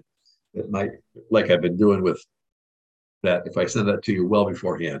beforehand that might, like I've been doing with that, if I send that to you well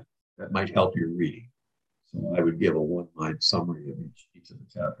beforehand, that might help your reading. So I would give a one-line summary of each of the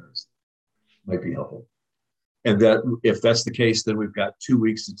chapters. Might be helpful. And that if that's the case, then we've got 2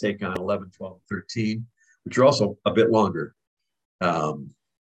 weeks to take on 11, 12, 13, which are also a bit longer. And,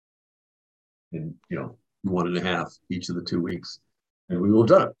 1.5 each of the 2 weeks. And we will have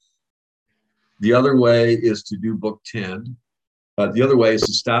done it. The other way is to do book 10. The other way is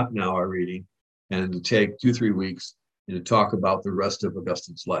to stop now our reading and to take 2-3 weeks and to talk about the rest of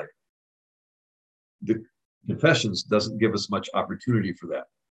Augustine's life. The Confessions doesn't give us much opportunity for that.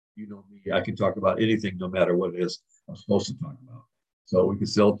 You know me, I can talk about anything no matter what it is I'm supposed to talk about. So we can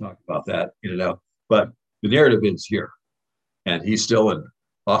still talk about that in and out. But the narrative ends here. And he's still in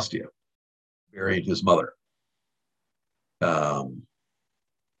Ostia, buried his mother.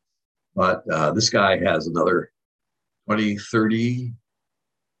 But this guy has another 20, 30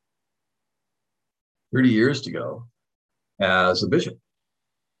 years to go as a bishop.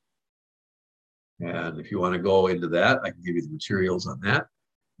 And if you want to go into that, I can give you the materials on that,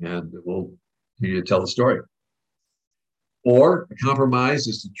 and we'll continue to tell the story. Or a compromise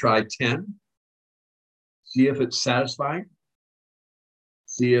is to try 10, see if it's satisfying,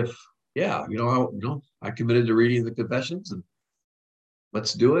 see if, I committed to reading the Confessions, and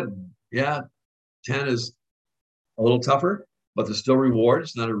let's do it. Yeah, 10 is a little tougher, but there's still reward.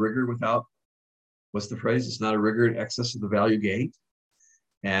 It's not a rigor without, what's the phrase? It's not a rigor in excess of the value gained.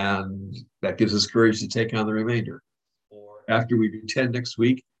 And that gives us courage to take on the remainder. Or after we do 10 next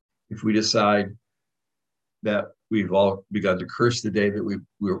week, if we decide that we've all begun to curse the day that we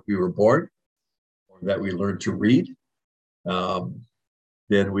were born, or that we learned to read,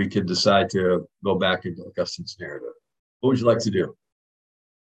 then we can decide to go back into Augustine's narrative. What would you like to do?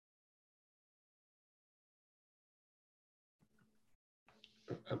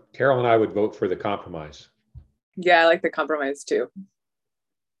 Carol and I would vote for the compromise. Yeah, I like the compromise too.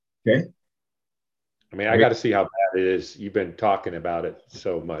 Okay. I mean, I got to see how bad it is. You've been talking about it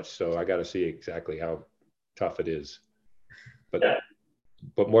so much, so I got to see exactly how tough it is. But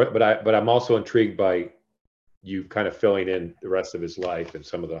I'm also intrigued by you kind of filling in the rest of his life and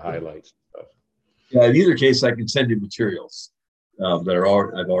some of the highlights and stuff. Yeah, in either case, I can send you materials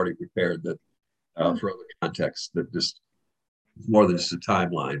that I've already prepared that for other contexts that just more than just a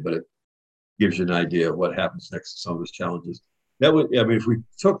timeline, but it gives you an idea of what happens next to some of those challenges. If we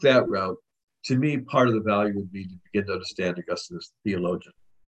took that route, to me, part of the value would be to begin to understand Augustine as a theologian.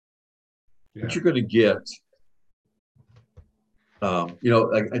 Yeah. What you're going to get,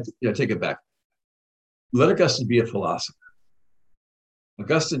 take it back. Let Augustine be a philosopher.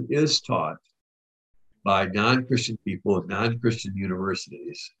 Augustine is taught by non-Christian people in non-Christian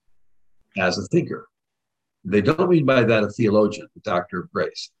universities as a thinker. They don't mean by that a theologian, a doctor of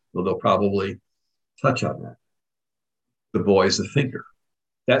grace, though they'll probably touch on that. The boy is a thinker.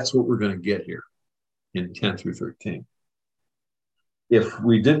 That's what we're going to get here in 10 through 13. If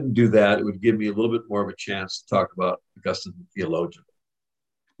we didn't do that, it would give me a little bit more of a chance to talk about Augustine the theologian.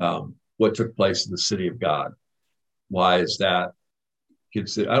 What took place in the City of God? Why is that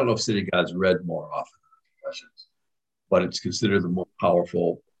considered? I don't know if City of God's read more often than Confessions, but it's considered the more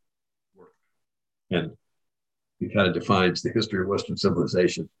powerful work. And it kind of defines the history of Western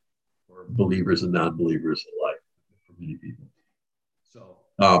civilization for believers and non-believers alike, for many people.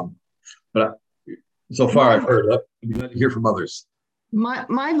 So, but so far I've heard. I'm glad to hear from others.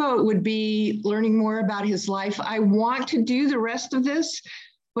 My vote would be learning more about his life. I want to do the rest of this,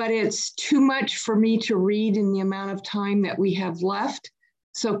 but it's too much for me to read in the amount of time that we have left.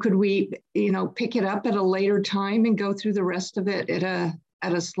 So could we, pick it up at a later time and go through the rest of it at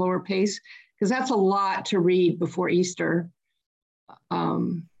a slower pace? Because that's a lot to read before Easter.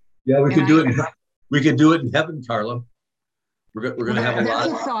 Yeah, we could do it. We could do it in heaven, Carla. We're going to have a lot. That's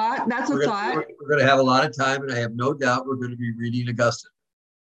a thought. That's a thought. We're going to have a lot of time, and I have no doubt we're going to be reading Augustine.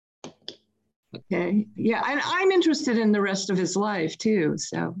 Okay. Yeah, and I'm interested in the rest of his life too.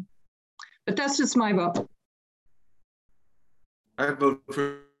 So, but that's just my vote. I vote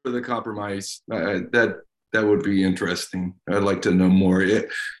for the compromise. That would be interesting. I'd like to know more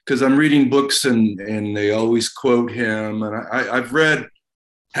because I'm reading books and they always quote him, and I've read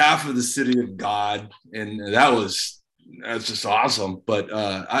half of the City of God, and that's just awesome. But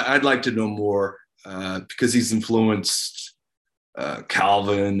I'd like to know more because he's influenced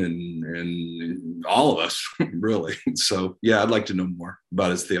Calvin and all of us, really. So yeah, I'd like to know more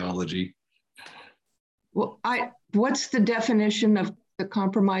about his theology. Well, what's the definition of The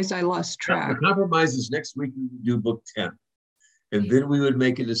compromise, I lost The track. compromise is next week we would do book 10. And then we would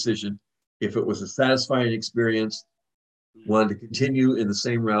make a decision. If it was a satisfying experience, wanted to continue in the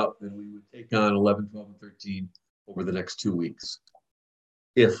same route, then we would take on 11, 12, and 13 over the next 2 weeks.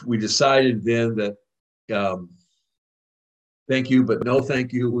 If we decided then that thank you, but no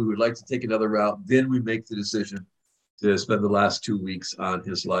thank you, we would like to take another route, then we make the decision to spend the last 2 weeks on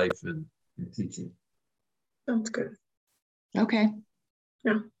his life and teaching. Sounds good. Okay.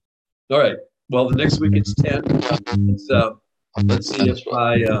 All right. Well, the next week it's 10. Let's see if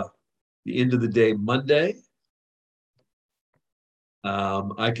by the end of the day, Monday,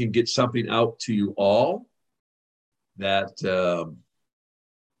 I can get something out to you all that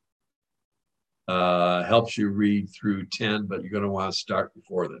helps you read through 10, but you're going to want to start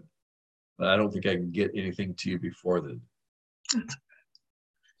before then. But I don't think I can get anything to you before then.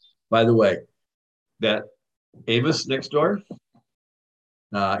 By the way, that Amos next door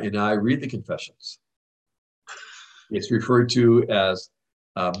and I read the confessions. It's referred to as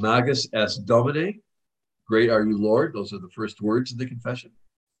Magus est Domine, great are you, Lord. Those are the first words in the confession.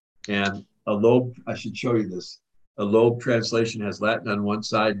 And a Loeb, I should show you this. A Loeb translation has Latin on one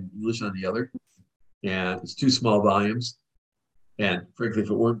side and English on the other. And it's 2 small volumes. And frankly, if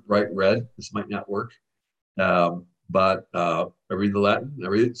it weren't bright red, this might not work. But I read the Latin, I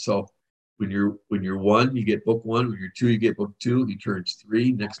read it. So when you're 1, you get book 1. When you're 2, you get book 2. He turns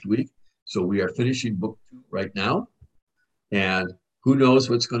 3 next week. So we are finishing book 2 right now. And who knows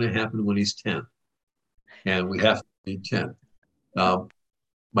what's going to happen when he's 10. And we have to be 10.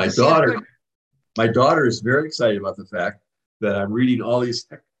 My daughter is very excited about the fact that I'm reading all these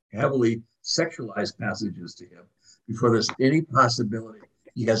heavily sexualized passages to him before there's any possibility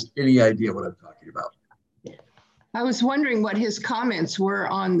he has any idea what I'm talking about. I was wondering what his comments were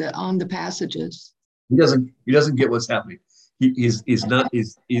on the passages. He doesn't get what's happening. He's not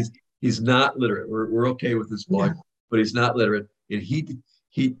literate. We're okay with this boy, but he's not literate. And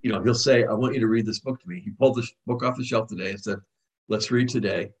he'll say, I want you to read this book to me. He pulled the book off the shelf today and said, let's read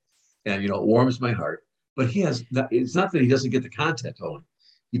today. And, it warms my heart. But it's not that he doesn't get the content only.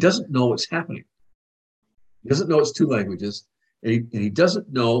 He doesn't know what's happening. He doesn't know it's 2 languages. And he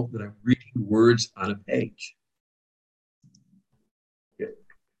doesn't know that I'm reading words on a page.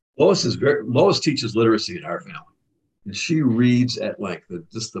 Lois teaches literacy in our family. And she reads at length,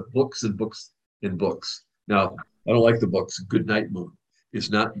 just the books and books and books. Now, I don't like the books. Good Night Moon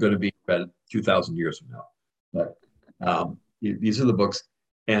is not going to be read 2,000 years from now. But these are the books,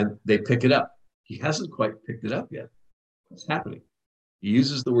 and they pick it up. He hasn't quite picked it up yet. What's happening? He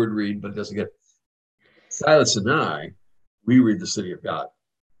uses the word read, but doesn't get it. Silas and I, we read the City of God.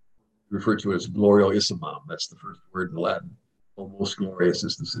 We refer to it as Gloria Issamam. That's the first word in Latin. Most glorious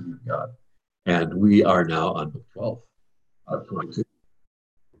is the City of God. And we are now on book 12 out of 22.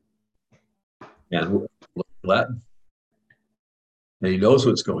 And we're Latin. And he knows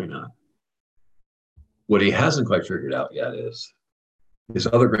what's going on. What he hasn't quite figured out yet is his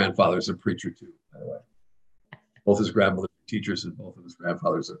other grandfather's a preacher too, by the way. Both his grandmothers are teachers and both of his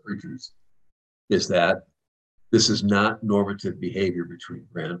grandfathers are preachers. Is that this is not normative behavior between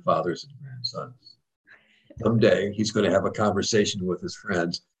grandfathers and grandsons. Someday he's going to have a conversation with his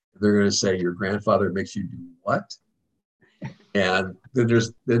friends. And they're going to say, your grandfather makes you do what? And then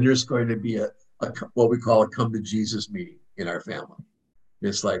there's going to be a what we call a come to Jesus meeting in our family.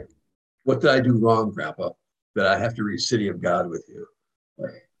 It's like, what did I do wrong, Grandpa, that I have to read City of God with you?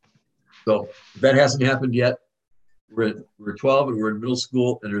 So if that hasn't happened yet, we're 12 and we're in middle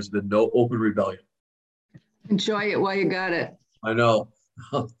school and there's been no open rebellion. Enjoy it while you got it. I know.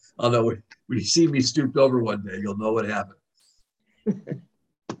 I'll know when you see me stooped over one day, you'll know what happened.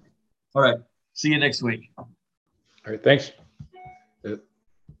 All right. See you next week. All right. Thanks.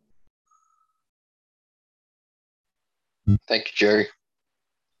 Thank you, Jerry.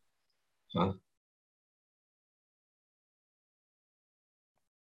 Huh?